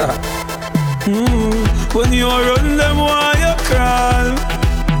 When you run them, why you crawl?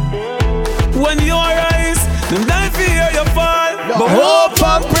 When you rise, them die for you fall. But hope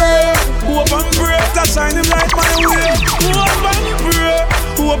and pray, that shining light my way.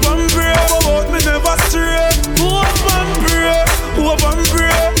 Hope and pray, about me never stray. Hope and pray,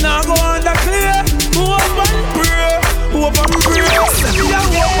 now go under clear. Hope and pray, send me a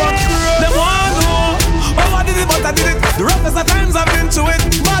hope and pray. Them want know how I did it, but I did it. The roughest of times I've been to it.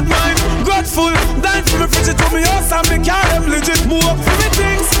 Bad mind, grateful, dying for me fridge to me house and me car them legit. Move up for me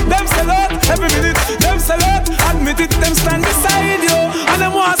things, them sell out every minute. Them sell out, admit it, them stand beside you. And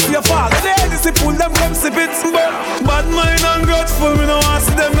them want to see you fall. They discipline them, come sip it. But bad mind and grateful, me no want to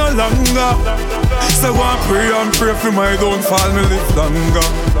see them no longer. So go and pray for my downfall, me live longer.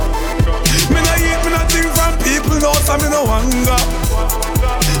 Me no eat, me no think from people, no, so me no hunger.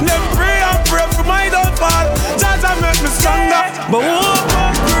 Them pray for my downfall. Judge and make me stronger. But hope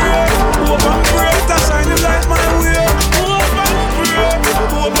and pray, that shining light my way. Hope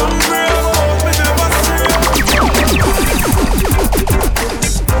and pray, hope me never stray.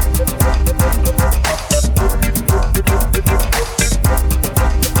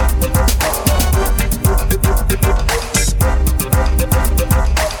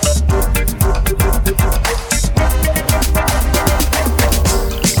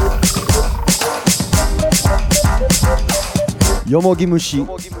よもぎ蒸し、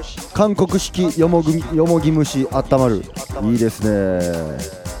韓国式よもぎ蒸しあったまる。いいですね。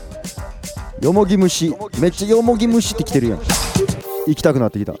よもぎ蒸し、めっちゃよもぎ蒸しってきてるやん。行きたくな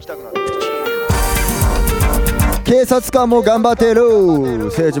ってきた。警察官も頑張ってる。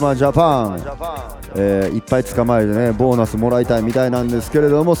セージマンジャパン、いっぱい捕まえてねボーナスもらいたいみたいなんですけれ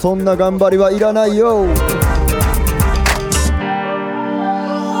ども、そんな頑張りはいらないよ。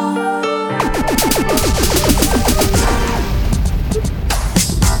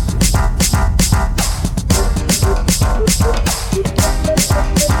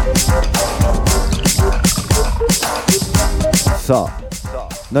さあ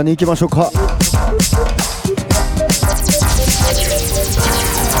何行きましょうか。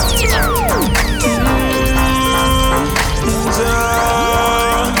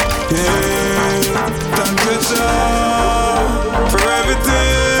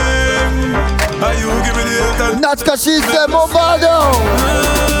懐かしいぜボンバード。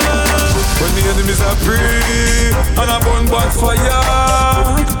When the enemies are free and I burn back fire,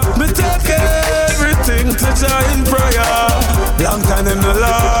 me take everything to giant prayer. Long time them no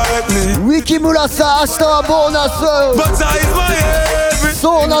like me. ウィキムラさん明日はボーナス。 But I is my everything.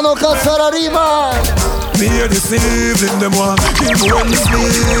 そうなのかサラリーマン。 Me here this evening them want even when you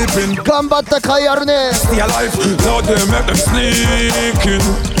sleeping. 頑張った甲斐あるね。 Stay alive, now they make them sneaking.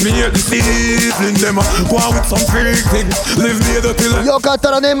 Me here this evening them go on with some freak thing. Live me the till. よかっ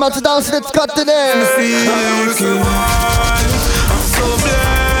たら年末ダンスで使ってね。 I'm so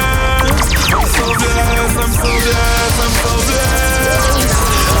blessed, I'm so blessed, I'm so blessed, I'm so blessed.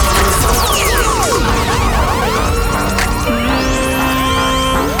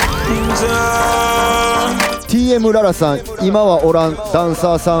 TM ララさん、今はおらんダン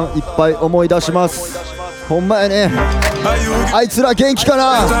サーさんいっぱい思い出します。ほんまやね。あいつら元気か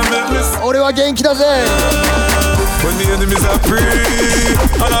な。俺は元気だぜ。When the enemies are free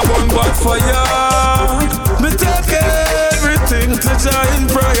and I burn back fire, me take everything to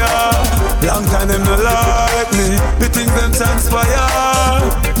giant prayer. Long time them no like me, the things them transpire,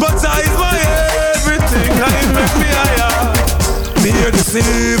 but I is my everything, I make me higher. Me hear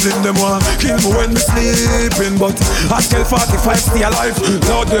deceiving them want kill me when me sleeping, but I tell 45 stay alive.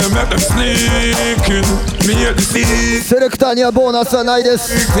 Now they make them sneaking. Me hear deceiving. セレクターにはボーナスはないで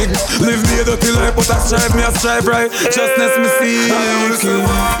す。 Live me a dirty life, but I strive me, I strive right. Justness me seeking.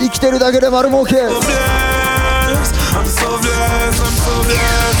 生きてるだけで丸儲け。 I'm so blessed, I'm so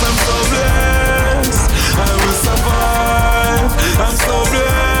blessed, I'm so blessed. I will survive. I'm so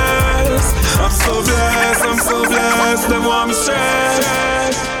blessed, I'm so blessed, I'm so blessed. Them want me stressed.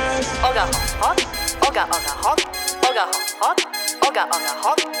 Oga hot, oga hot, oga hot, oga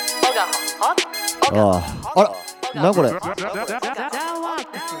hot, oga hot. ああ、あら、なこれ。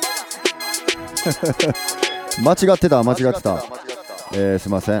間違ってた。すい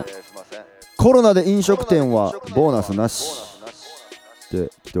ません。コロナで飲食店はボーナスなしって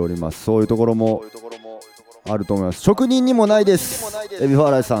来ております。そういうところもあると思います。職人にもないです。エビファ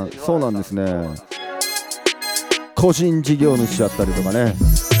ーライさん、そうなんですね。個人事業主だったりとかね。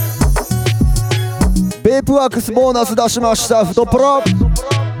ベープワークスボーナス出しました。太プロ。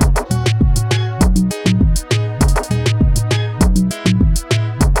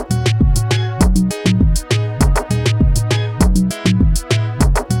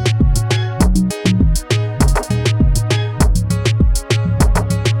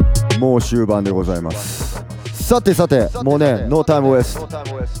もう終盤でございます。さてもうね、ノータイムウェスト、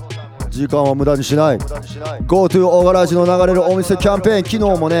時間を無駄にしない。 GoTo オガラジの流れるお店キャンペーン、昨日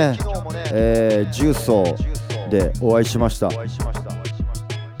もね、重曹でお会いしました。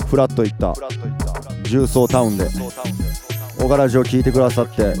フラッと行った重曹タウンでオガラジを聞いてくださっ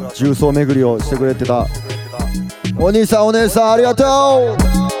て重曹巡りをしてくれてたお兄さんお姉さん、ありがと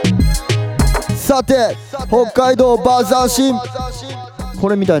う。さて、北海道バザーシン、こ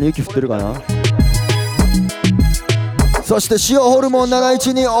れみたいに雪降ってるかな。そして塩ホルモン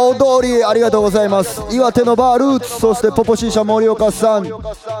712大通り、ありがとうございます。岩手のバールーツ、そしてポポシーシャ森岡さん、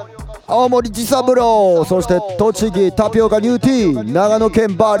青森地三郎、そして栃木タピオカニューティー、長野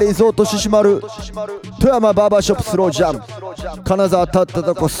県バーリゾート獅子丸、富山バーバーショップスロージャム、金沢タッタ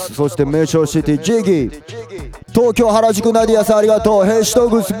タコス、そして名称シティジギー、東京原宿ナディアさん、ありがとう。ヘイシト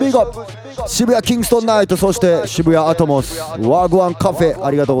グスビゴ、渋谷キングストンナイト、そして渋谷アトモスワーグワンカフェ、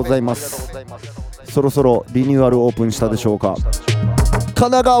ありがとうございます。そろそろリニューアルオープンしたでしょうか。神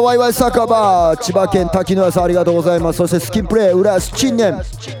奈川ワイワイ酒場、千葉県滝野屋さん、ありがとうございます。そしてスキンプレイ浦安陳年、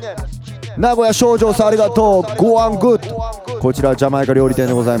名古屋少女さん、ありがとう。ゴアングッド、こちらジャマイカ料理店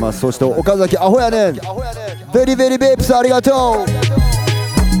でございます。そして岡崎アホやねん、ベリベリベイプさん、ありがと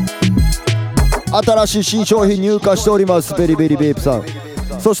う。新しい新商品入荷しております、ベリベリベイプさん。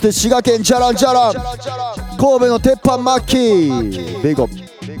そして滋賀県ジャランジャラン、神戸の鉄板マッキービゴ、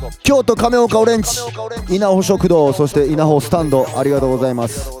京都亀岡オレンジ、稲穂食堂、そして稲穂スタンド、ありがとうございま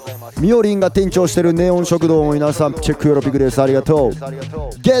す。ミオリンが店長してるネオン食堂も皆さんチェックよろぴくです、ありがとう。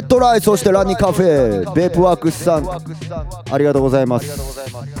ゲットライ、そしてラニカフェ、ベープワークスさん、ありがとうございます。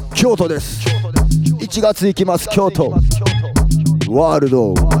京都です。1月行きます、京都ワール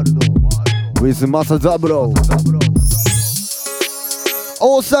ド with マサザブロー。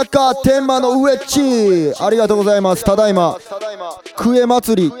大阪天満のウエッチ、ありがとうございます。ただいまクエ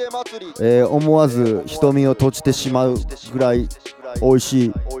祭り、思わず瞳を閉じてしまうぐらい美味し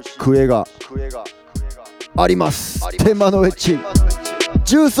いクエがあります。天満のウエッチ、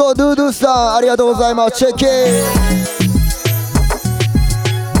重曹ドゥドゥさん、ありがとうございます。チェッキー。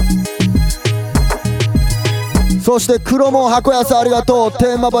そして黒門箱屋さん、ありがとう。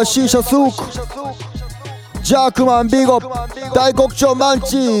天満橋シーシャスーク、ジャークマンビゴ、大黒町マン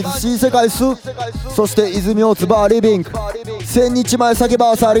チーズ、新世界ス、そして泉大津バーリビング、千日前酒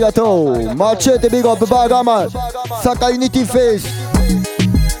バーさん、ありがとう。マチェーテビゴップバーガーマン、サカユニティフェイス、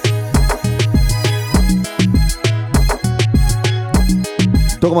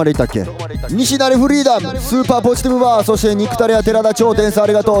どこまで行ったっけ。西成フリーダム、スーパーポジティブバー、そして肉タレや寺田頂点さん、あ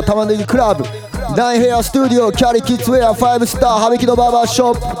りがとう。玉ねぎクラブ、ナインヘアスタジオ、キャリキッズウェア5スター、羽引きのバーバーシ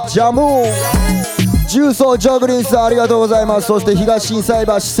ョップジャムー、重曹ジョグリンさん、ありがとうございます。そして東心斎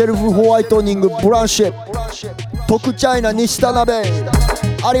橋セルフホワイトニングブランシェ、特チャイナ西田鍋、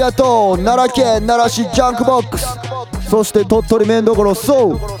ありがとう。奈良県奈良市ジャンクボックス、そして鳥取麺どころ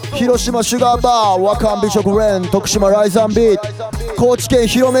そう、広島シュガーバー、和漢美食レン、徳島ライザンビート、高知県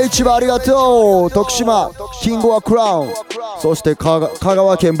広め市場、ありがとう。徳島キングはクラウン、そして香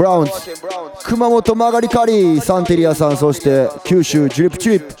川県ブラウンズ、熊本曲がりカリー、サンテリアさん、そして九州ジュリップチ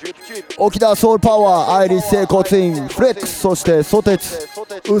ュリップ、沖田ソウルパワー、アイリス整骨院、フレックス、そしてソテツ、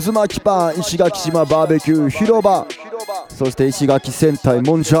渦巻きパン、石垣島バーベキュー広場、そして石垣戦隊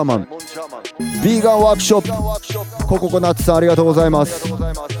モンシャーマン、ビーガンワークショップ、コココナッツさんありがとうございます。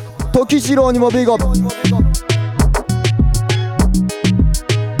時次郎にもビーガン。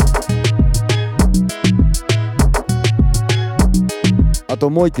あと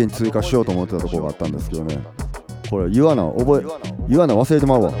もう一件追加しようと思ってたところがあったんですけどね、これ言わな忘れて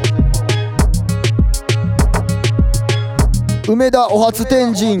まうわ。梅田お初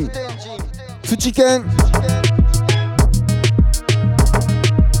天神、土県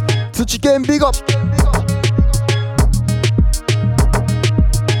ビガ。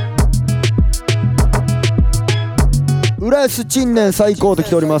浦安陳年最高と来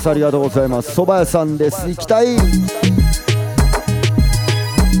ております。ありがとうございます。蕎麦屋さんです。行きたい。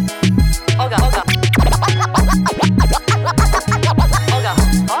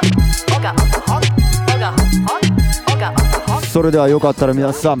それではよかったら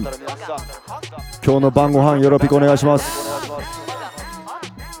皆さん、今日の晩ご飯よろぴくお願いします。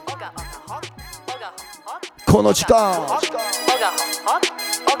この時間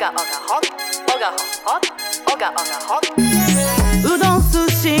うどん寿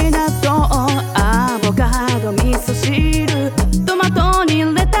司納豆アボカド味噌汁トマトに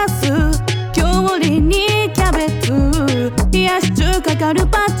レタスきゅうりにキャベツ冷やし中華カル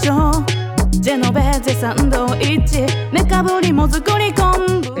パッチョジェノベーゼサンドイッチメカブリもずくり昆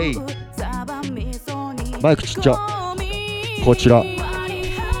布マイクちっちゃ。こちら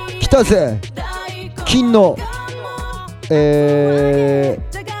来たぜ金の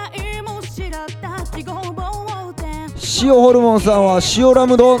塩ホルモンさんは塩ラ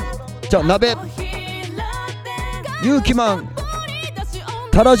ム丼じゃ鍋、ユーキマン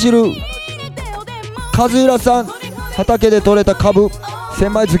タラ汁、和浦さん畑で採れたカブ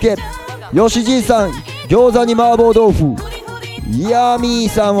千枚漬け、よしじいさん餃子に麻婆豆腐、ヤミー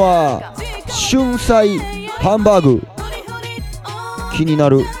さんは春菜ハンバーグ、気にな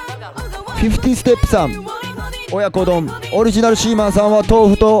る50ステップさん親子丼、オリジナルシーマンさんは豆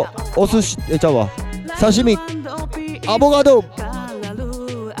腐とお寿司ちゃうわ刺身、アボカド、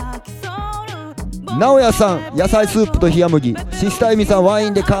直哉さん野菜スープと冷麦、シスターエミさんワイ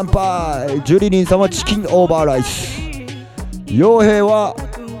ンで乾杯、ジュリリンさんはチキンオーバーライス、傭兵は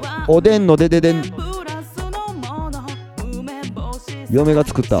おでんのでででん、嫁が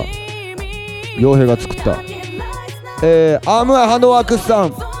作った、傭兵が作った、アームアハンドワークスさ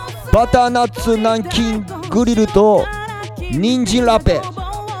んバターナッツ南京グリルと人参ラペ、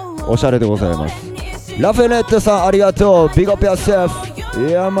おしゃれでございます。ラフェネットさんありがとう、ビッグアップヤーセルフ、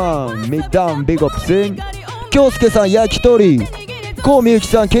いやマンミッダウンビッグアップシン、京介さん焼き鳥、コウミユキ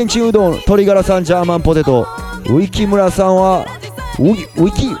さんけんちんうどん、鶏ガラさんジャーマンポテト、ウィキムラさんはウ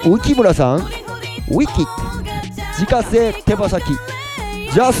ィキムラさんウィキ自家製手羽先、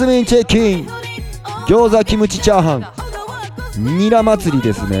ジャスミンチェキン餃子キムチチャーハン、ニラ祭り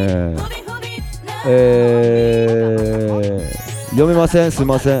ですね。読めません、すい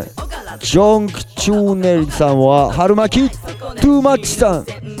ません。ジョンクチューネルさんは春巻き、トゥーマッチさん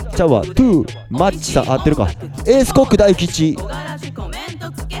ちゃうわ、トゥーマッチさん合ってるか、エースコック大吉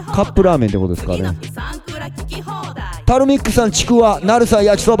カップラーメンってことですかね。タルミックさんちくわ、ナルさん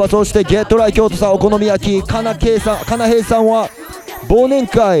焼きそば、そしてゲットライ京都さんお好み焼き、かな平さんは忘年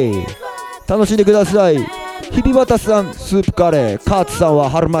会楽しんでください。日比畑さんスープカレー、カーツさんは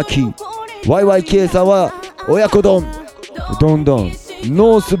春巻き、YYK さんは親子丼、どんどん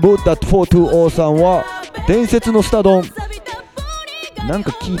ノースブッダ420さんは伝説のスタ丼、なん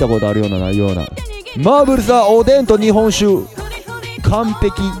か聞いたことあるようなないような、マーブルさんおでんと日本酒、完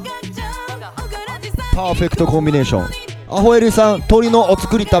璧パーフェクトコンビネーション、アホエルさん鶏のお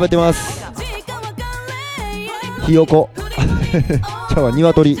作り食べてます、ひよこちゃうわ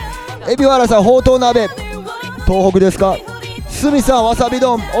鶏、エビワラさんほうとう鍋、東北ですか、スミさんわさび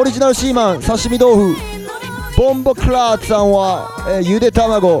丼、オリジナルシーマン刺身豆腐、ボンボクラーツさんは、ゆで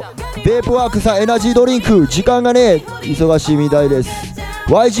卵、ベープワークさんエナジードリンク、時間がね忙しいみたいです。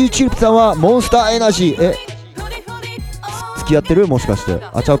 YG チップさんはモンスターエナジー、付き合ってるもしかして、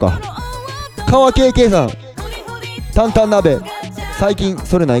あちゃうか、川 KK さん担々鍋、最近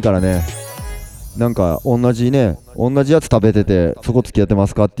それないからね、なんか同じやつ食べててそこ付き合ってま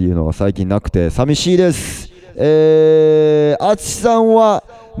すかっていうのが最近なくて寂しいです。あつしさんは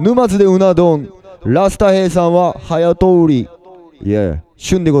沼津でうな丼、ラスタヘイさんは早と売り、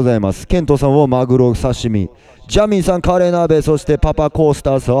旬でございます。ケントさんはマグロ刺身、ジャミンさんカレー鍋、そしてパパコース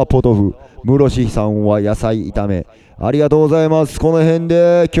ターさんはポトフ、ムロシさんは野菜炒め。ありがとうございます。この辺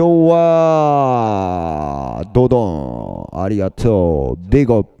で今日はドドン、ありがとう。ビッ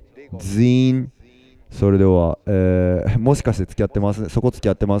グアップ全員。それでは、もしかして付き合ってますね、そこ付き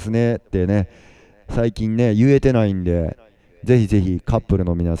合ってますねってね、最近ね言えてないんで、ぜひぜひカップル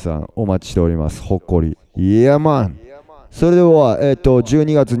の皆さんお待ちしております。ほっこり。いやマン。それでは、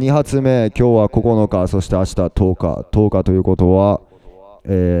12月2発目、今日は9日、そして明日10日。10日ということは、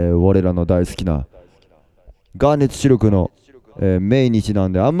我らの大好きなガーネットシルクの、命日な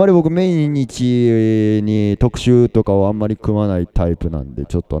んで、あんまり僕命日に特集とかをあんまり組まないタイプなんで、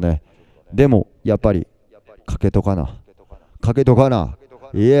ちょっとね、でもやっぱりかけとかな、かけとかな、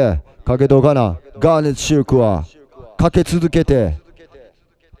いえ、かけとかな。ガーネットシルクはかけ続けて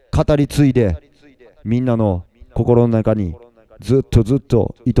語り継いで、みんなの心の中にずっとずっ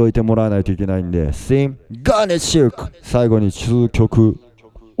といといてもらわないといけないんで、Sing ガーネットシルク、最後に数曲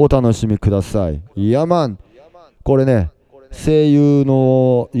お楽しみください。いやマン、これね、声優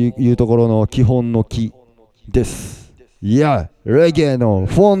のいうところの基本の木です。いや、レゲエの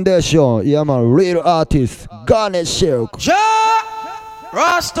フォンデーション、いやマン、リールアーティスト、ガーネットシルク。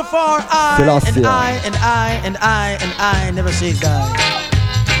Rastafari and I never say die.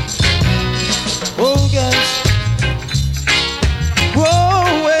 Oh yes.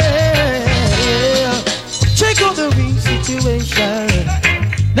 Whoa, yeah. Check out the real situation.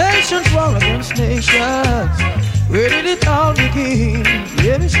 Nations war against nations. Where did it all begin?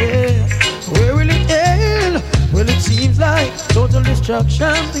 Yeah, me say. Where will it end? Well, it seems like total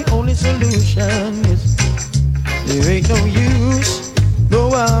destruction. The only solution is there ain't no use. No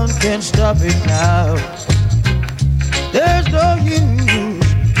one can stop it now. There's no use.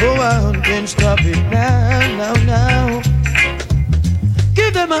 No one can stop it now, now.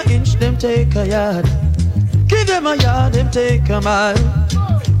 Give them an inch, them take a yard. Give them a yard, them take a mile.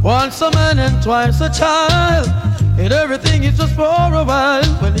 Once a man and twice a child, and everything is just for a while.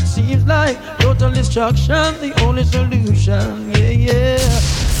 When it seems like total destruction, the only solution, yeah, yeah.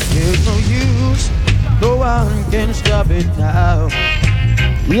 There's no use. No one can stop it now.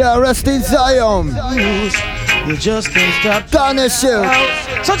 Yeah, rest in Zion. You just can't stop. Garnet Shield.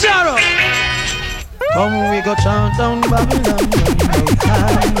 So Jaro, come we go chant down Babylon one more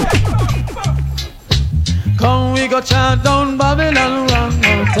time. Come we go chant down Babylon one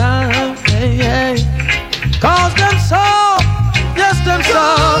more time. Hey, hey. Cause them soft, yes them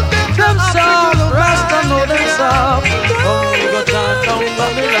soft, them soft. Rasta know them soft. Come we go chant down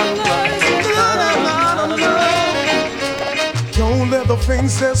Babylon one more time. Don't let the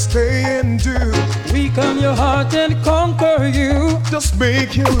things that stay and do weaken your heart and conquer you. Just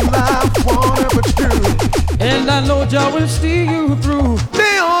make your life whatever true. And I know Jah will see you through.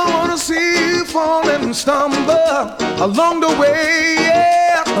 They all wanna see you fall and stumble along the way,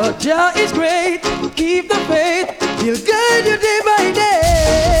 yeah. But Jah is great, keep the faith. He'll guide you day by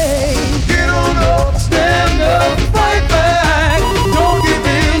day. Get on up, stand up, fight back. Don't give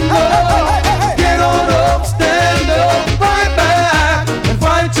in, no. Get on up, stand up, fight back. And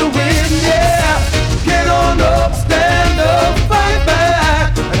fight to win, yeah. Get on up, stand up, fight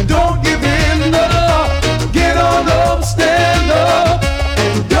back. And don't give in, no. Get on up, stand up.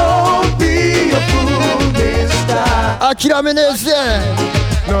 And don't be a fool this time. 諦めねえぜ。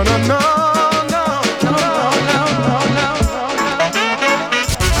No, no, no.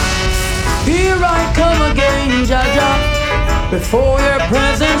 Jaja, before your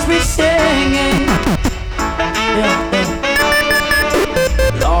presence we singing. Yeah,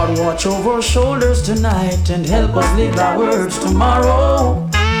 yeah. Lord, watch over our shoulders tonight and help us live our words tomorrow.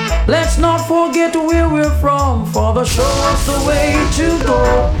 Let's not forget where we're from, Father, show us the way to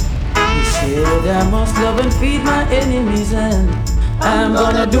go. You said I must love and feed my enemies, and I'm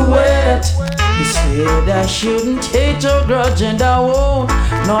gonna do it. You said I shouldn't hate or grudge, and I won't,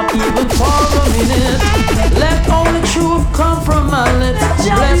 not even for a minute. Let only truth come from my lips.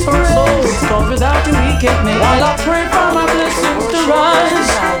 Bless our souls, cause without you we can't make it. While I pray for my blessings to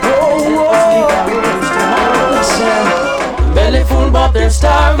rise. Oh, oh, listen. Belly full but they're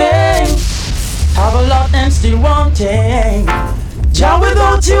starving. Have a lot and still wanting. Jah,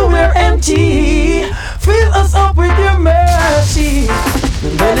 without you we're empty. Fill us up with your mercy.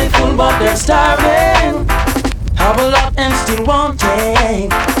 We're belly full but they're starving. Have a lot and still wanting.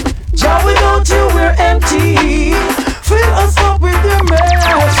 Jah, without you we're empty. Fill us up with your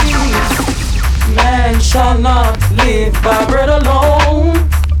mercy. Man shall not live by bread alone,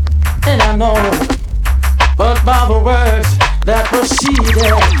 and I know, but by the words that proceeded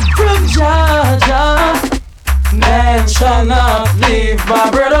from Jah, Jah. Man shall not live by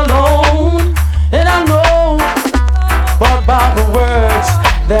bread alone, and I know, about the words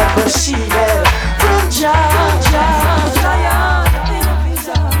that proceeded from Zion in a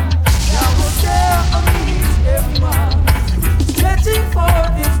vision. Now was there amidst everyone, stretching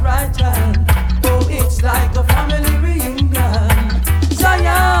forth his right hand. Oh, it's like a family reunion.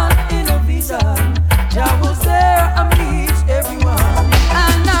 Zion in a vision. Now was there amidst everyone,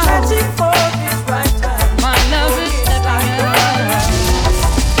 and now stretching forth his right hand. My love is like a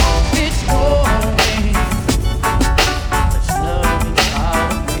it's growing. There's love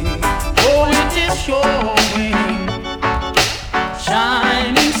inside of me. Oh, it is showing,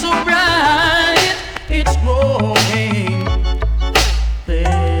 shining so bright. It's growing.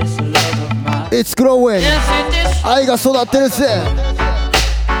 There's love of mine. It's growing. Yes, it is. 愛が育ってるぜ。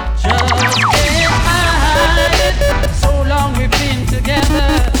So long we've been together,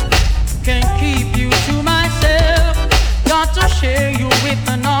 can't keep you to myself. Got to share you with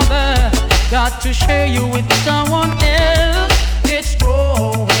another, got to share you with someone else. It's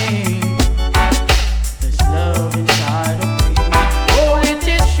growing, there's love inside of me. Oh, it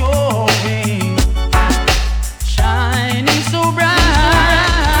is showing, shining so bright.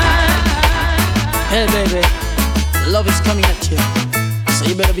 Hey baby, love is coming at you, so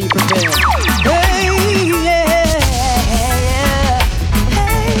you better be prepared. Hey, yeah, hey,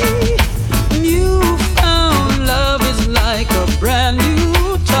 you found love is like a brand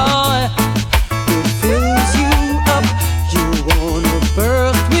new toy. It fills you up, you wanna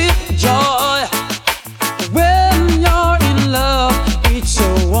burst with joy. When you're in love, it's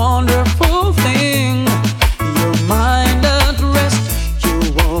a wonderful thing. Your mind at rest,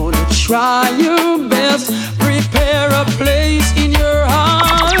 you wanna try your best. Prepare a place in your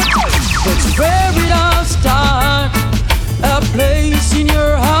heart. That's where it all starts. A place in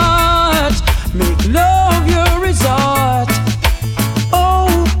your heart. Make love your resort.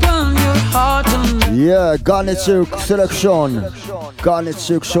 Open your heart and Yeah, Garnet Silk Selection Garnet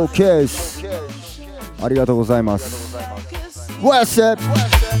Silk Showcase ありがとうございます。Well said.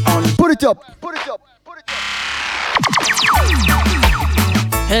 Put it up.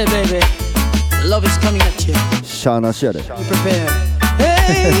 Hey baby, love is coming at you. しゃーなしやで。Be prepared.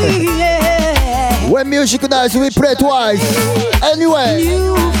 Hey, yeah. When music nice, we play twice. Anyway.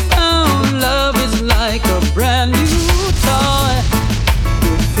 You found love is like a brand new toy.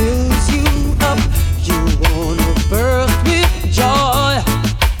 It fills you up, you wanna burst with joy.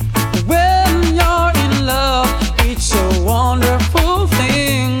 When you're in love, it's a wonderful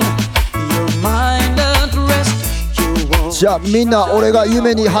thing. Your mind at rest, you won't じゃあみんな俺が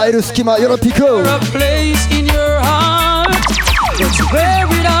夢に入る隙間よろぴく。a place in your heart. That's where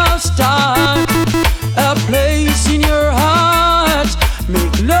it all starts. A place in your heart.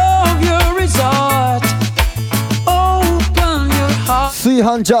 Make love your resort. Open your heart 炊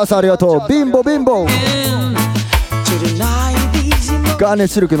飯ジャースありがとう。ビンボビンボ。 to deny these emotions ガーネッ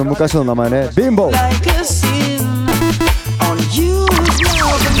トシルクの昔の名前ね。ビンボ。 like a sin. On you is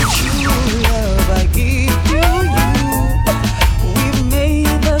love and true love I give to you. We've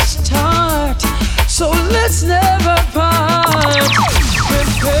made the start, so let's never part.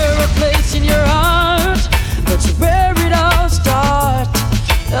 Prepare a place in your heart. That's where it all starts.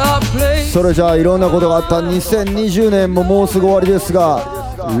 A place. それじゃあいろんなことがあった2020年ももうすぐ終わりですが、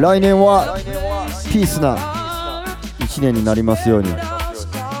来年はピースな1年になりますように。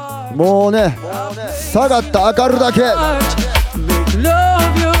もうね、下がった明るだけ。 Make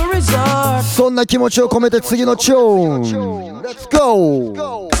love your resort. そんな気持ちを込めて次のチューン Let's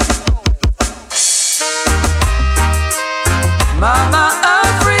go! Mama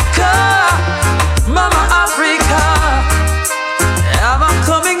Africa, Mama Africa, am I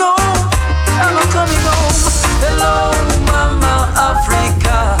coming home? Am I coming home? Hello, Mama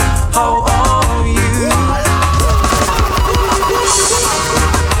Africa, how are you?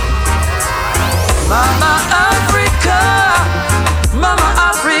 Mama Africa, Mama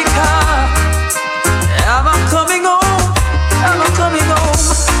Africa, am I coming home? Am I coming home?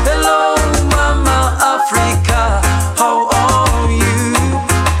 Hello, Mama Africa, how are you?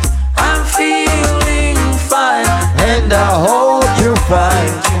 I'm feeling fine, and I hope you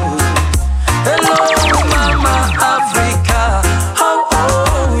find too. Hello, Mama Africa, how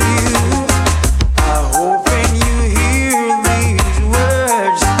are you? I hope when you hear these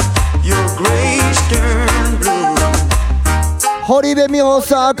words, your grace turn blue. 堀部美穂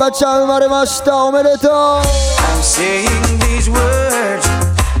さん赤ちゃん生まれました。おめでとう。 I'm saying these words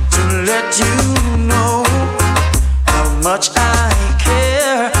to let you know how much I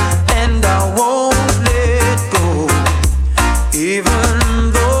care, and I won't let go.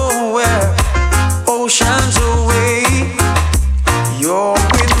 Even though we're oceans away, you're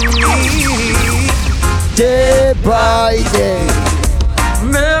with me. Day by day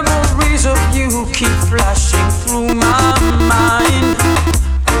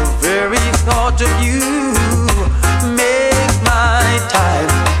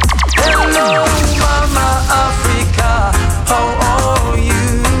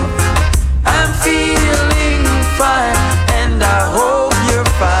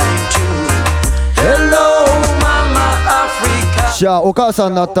ちゃんお母さ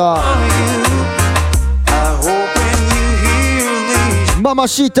んになったママ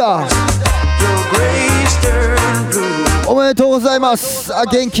シータおめでとうございます。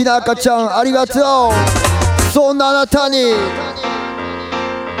元気な赤ちゃんありがとう。そんなあなたに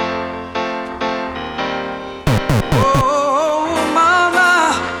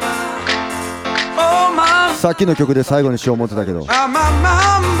さっきの曲で最後にしよう思ってたけど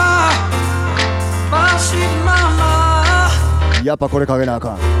やっぱこれかけなあ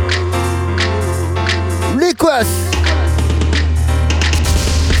かん。リクエスト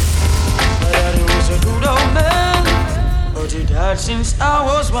Since I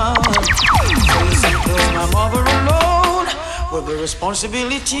was one, so you see, there's my mother alone with the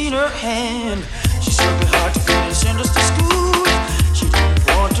responsibility in her hand. She served me hard to feed and send us to school. She didn't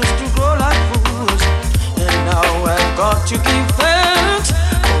want us to grow like fools, and now I've got to give thanks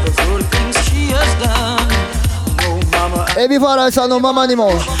for the good things she has done. No mama, エビファライさんのママに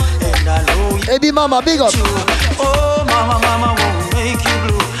もエビママビッグアップ。 Oh mama, mama won't make you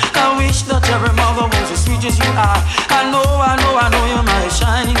blue. I wish that every mother was as sweet as you are. I know you're my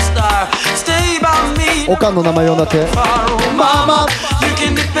shining star. Stay by me. おかんの名前呼んだって。 Mama, you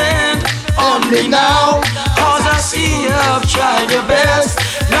can depend on me now. Cause I see you've tried your best.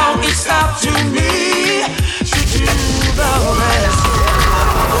 Now it's up to me to do the rest.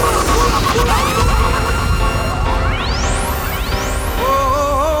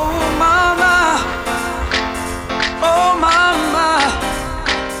 Oh mama, oh mama,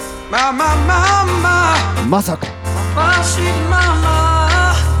 mama, mama. まさこ My sweet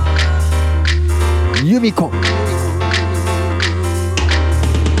mama. 由美子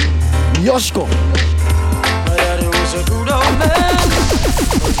よしこ My daddy was a good old man,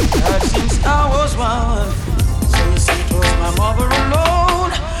 but he died since I was one. So you see, it was my mother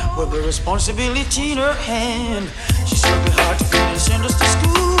alone with the responsibility in her hand. She served me hard to feed and send us to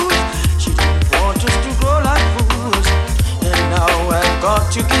school. She didn't want us to grow like fools, and now I've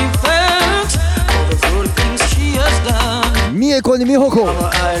got to give thanks for the good things she has done. 三重子に美穂子 Mama,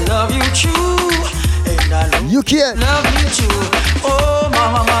 I love you too, and I knowゆきえ love you too. Oh,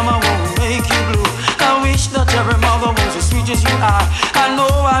 mama, mama won't make you blue. I wish that every mother was as sweet as you are. I know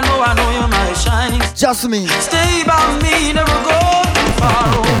you're my shining. ジャスミン Stay by me, never go too far.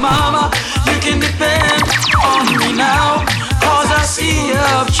 Oh, mama, you can depend on me now. Cause I see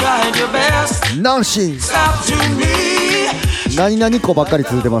you've tried your best. ナンシー It's up to me. 何々子ばっかり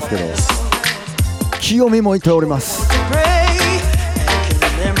続いてますけど清美もいております。 Pray and can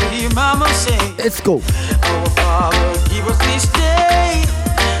remember hear mama say. Let's go. Our Father, give us this day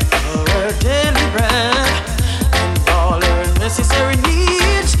our daily bread and all our necessary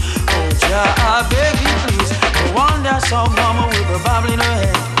needs. Oh, Jah, I beg you please. No wonder I saw mama with a Bible in her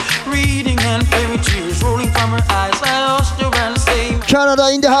hand, reading and praying with tears rolling from her eyes. I asked her and say, Canada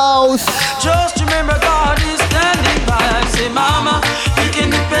in the house. just remember God is standing by. I say, mama, you can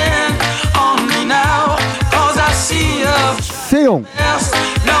depend on me now. Cause I see you. セヨン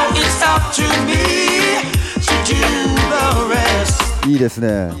Now it's up to me to do the rest. いいです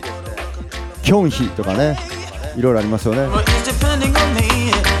ね。キョンヒとかねいろいろありますよね。 But it's depending on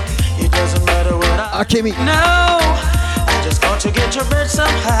me. It doesn't matter what I あけみ know. I just got to get your bread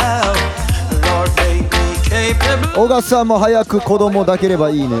somehow. Lord, make me capable. 小笠さんも早く子供抱ければ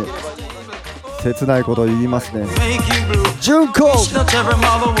いいね。切ないことを言いますね。 Make you blue. 純子 Wish that every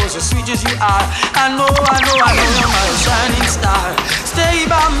mother was as sweet as you are. I know you're my shining star. Stay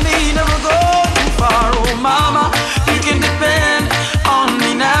by me, never go too far. Oh mama, you can depend on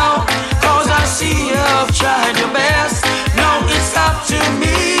me now. Cause I see you've tried your best. Now it's up to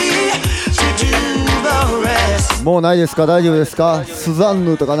me to do the rest. もうないですか大丈夫ですかスザン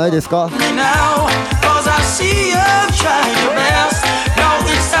ヌとかないですか Me now, cause I see you've tried your best. Now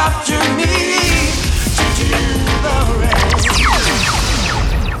it's up to me to do the rest.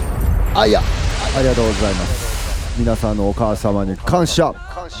 あいやありがとうございます。皆さんのお母様に感謝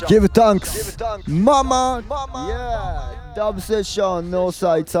Give thanks Mama Yeah Dub session No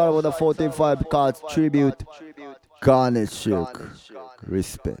side It's all about the 45 cards Tribute Ganeshuk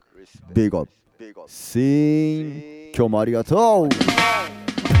Respect Big up Scene 今日もありがとう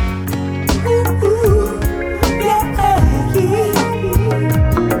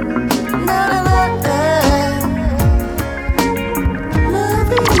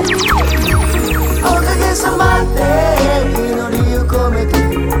様で祈りを込めて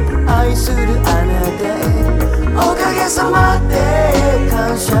愛するあなたへおかげさまで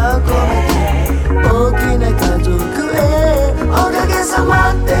感謝を込めて大きな家族へおかげさ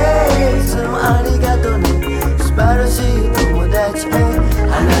までいつもありがとね素晴らしい友達へ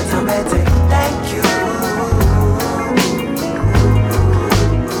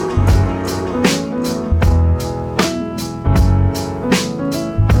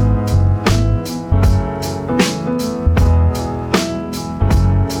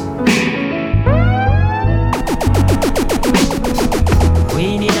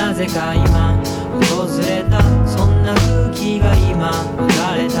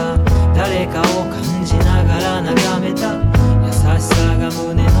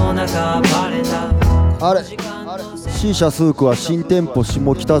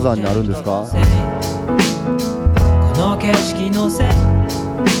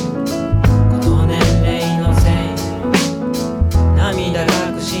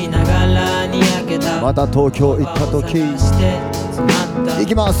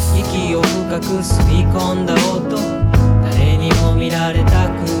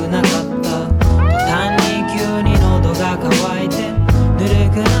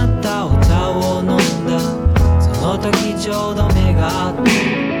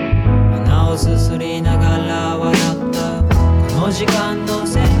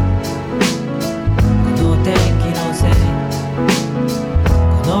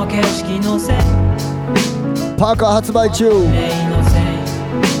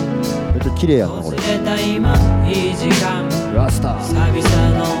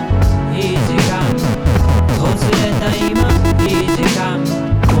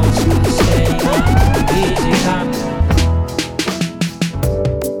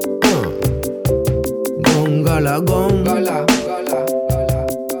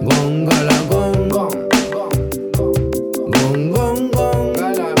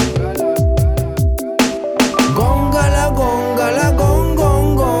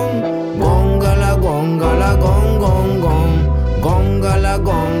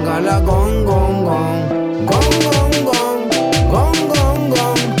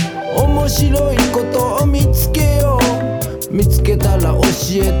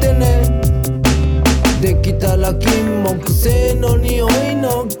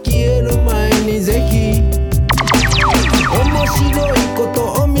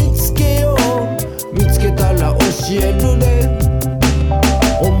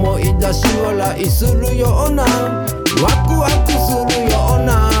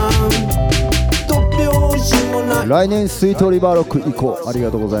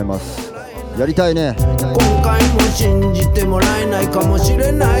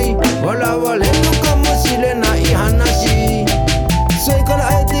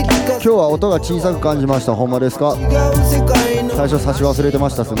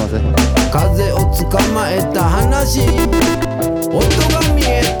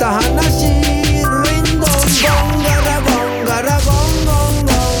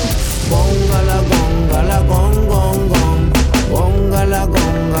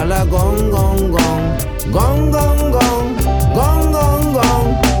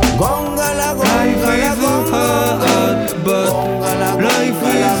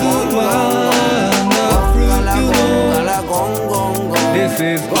This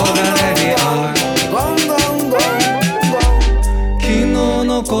is Oga Radio。昨日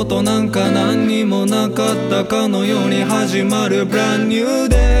のことなんか何にもなかったかのように始まる Brand New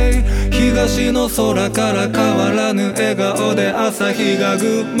Day。 東の空から変わらぬ笑顔で朝日がグ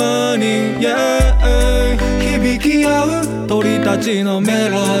ッマーニング、yeah、響き合う鳥たちのメ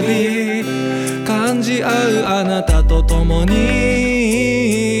ロディー、感じ合うあなたと共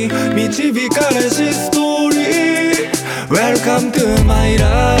に導かれしストーリー。 Welcome to my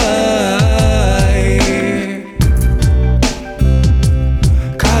life。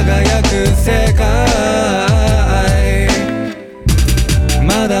 輝く世界、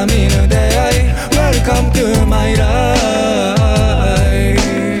まだ見ぬ出会い。 Welcome to my life。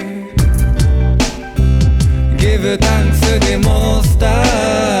 Give thanks to the most high。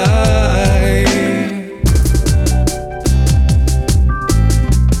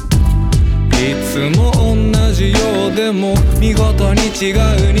 いつも同じようでも見事に違う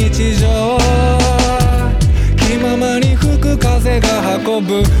日常、気ままに吹く風が運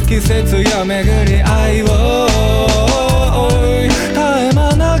ぶ季節や巡り愛を、絶え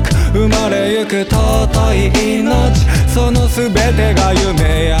間なく生まれゆく尊い命、そのすべてが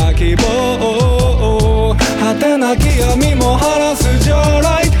夢や希望、果てなき闇も晴らす Your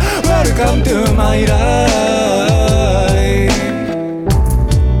light。 Welcome to my life。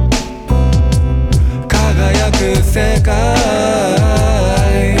 輝く世界、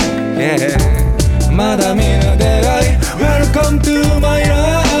yeah、まだ見ぬ出会い。 Welcome to my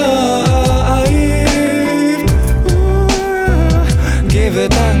life。Give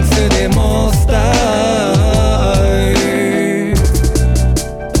thanks to the most high。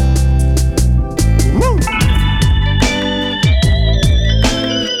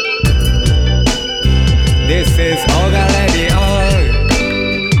 This is Oga Radio。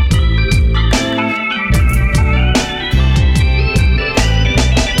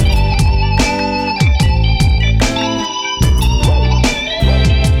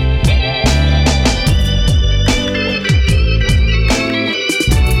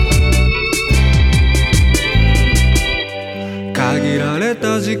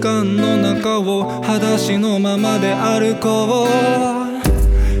時間の中を裸足のままで歩こう。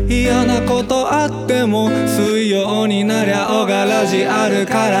嫌なことあっても水曜になりゃオガラジある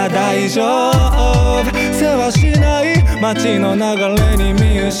から大丈夫。世話しない街の流れに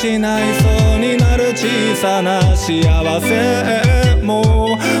見失いそうになる小さな幸せ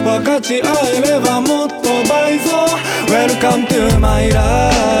も分かち合えればもっと倍増。 Welcome to my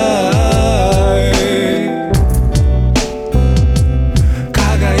life。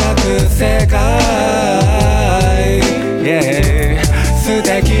 輝く世界、yeah。素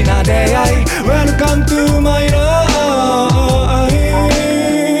敵な出会い Welcome to my life。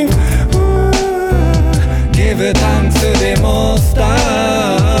 Give thanks to the most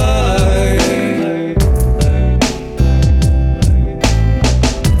high。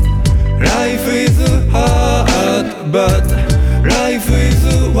 Life is hard but life is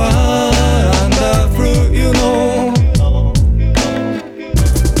wonderful, you know。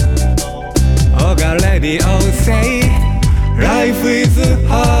 Oga Radio say Life is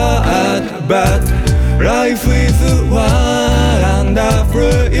hard, but life is wonderful,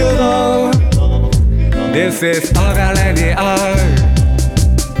 you know. This is Oga Radio.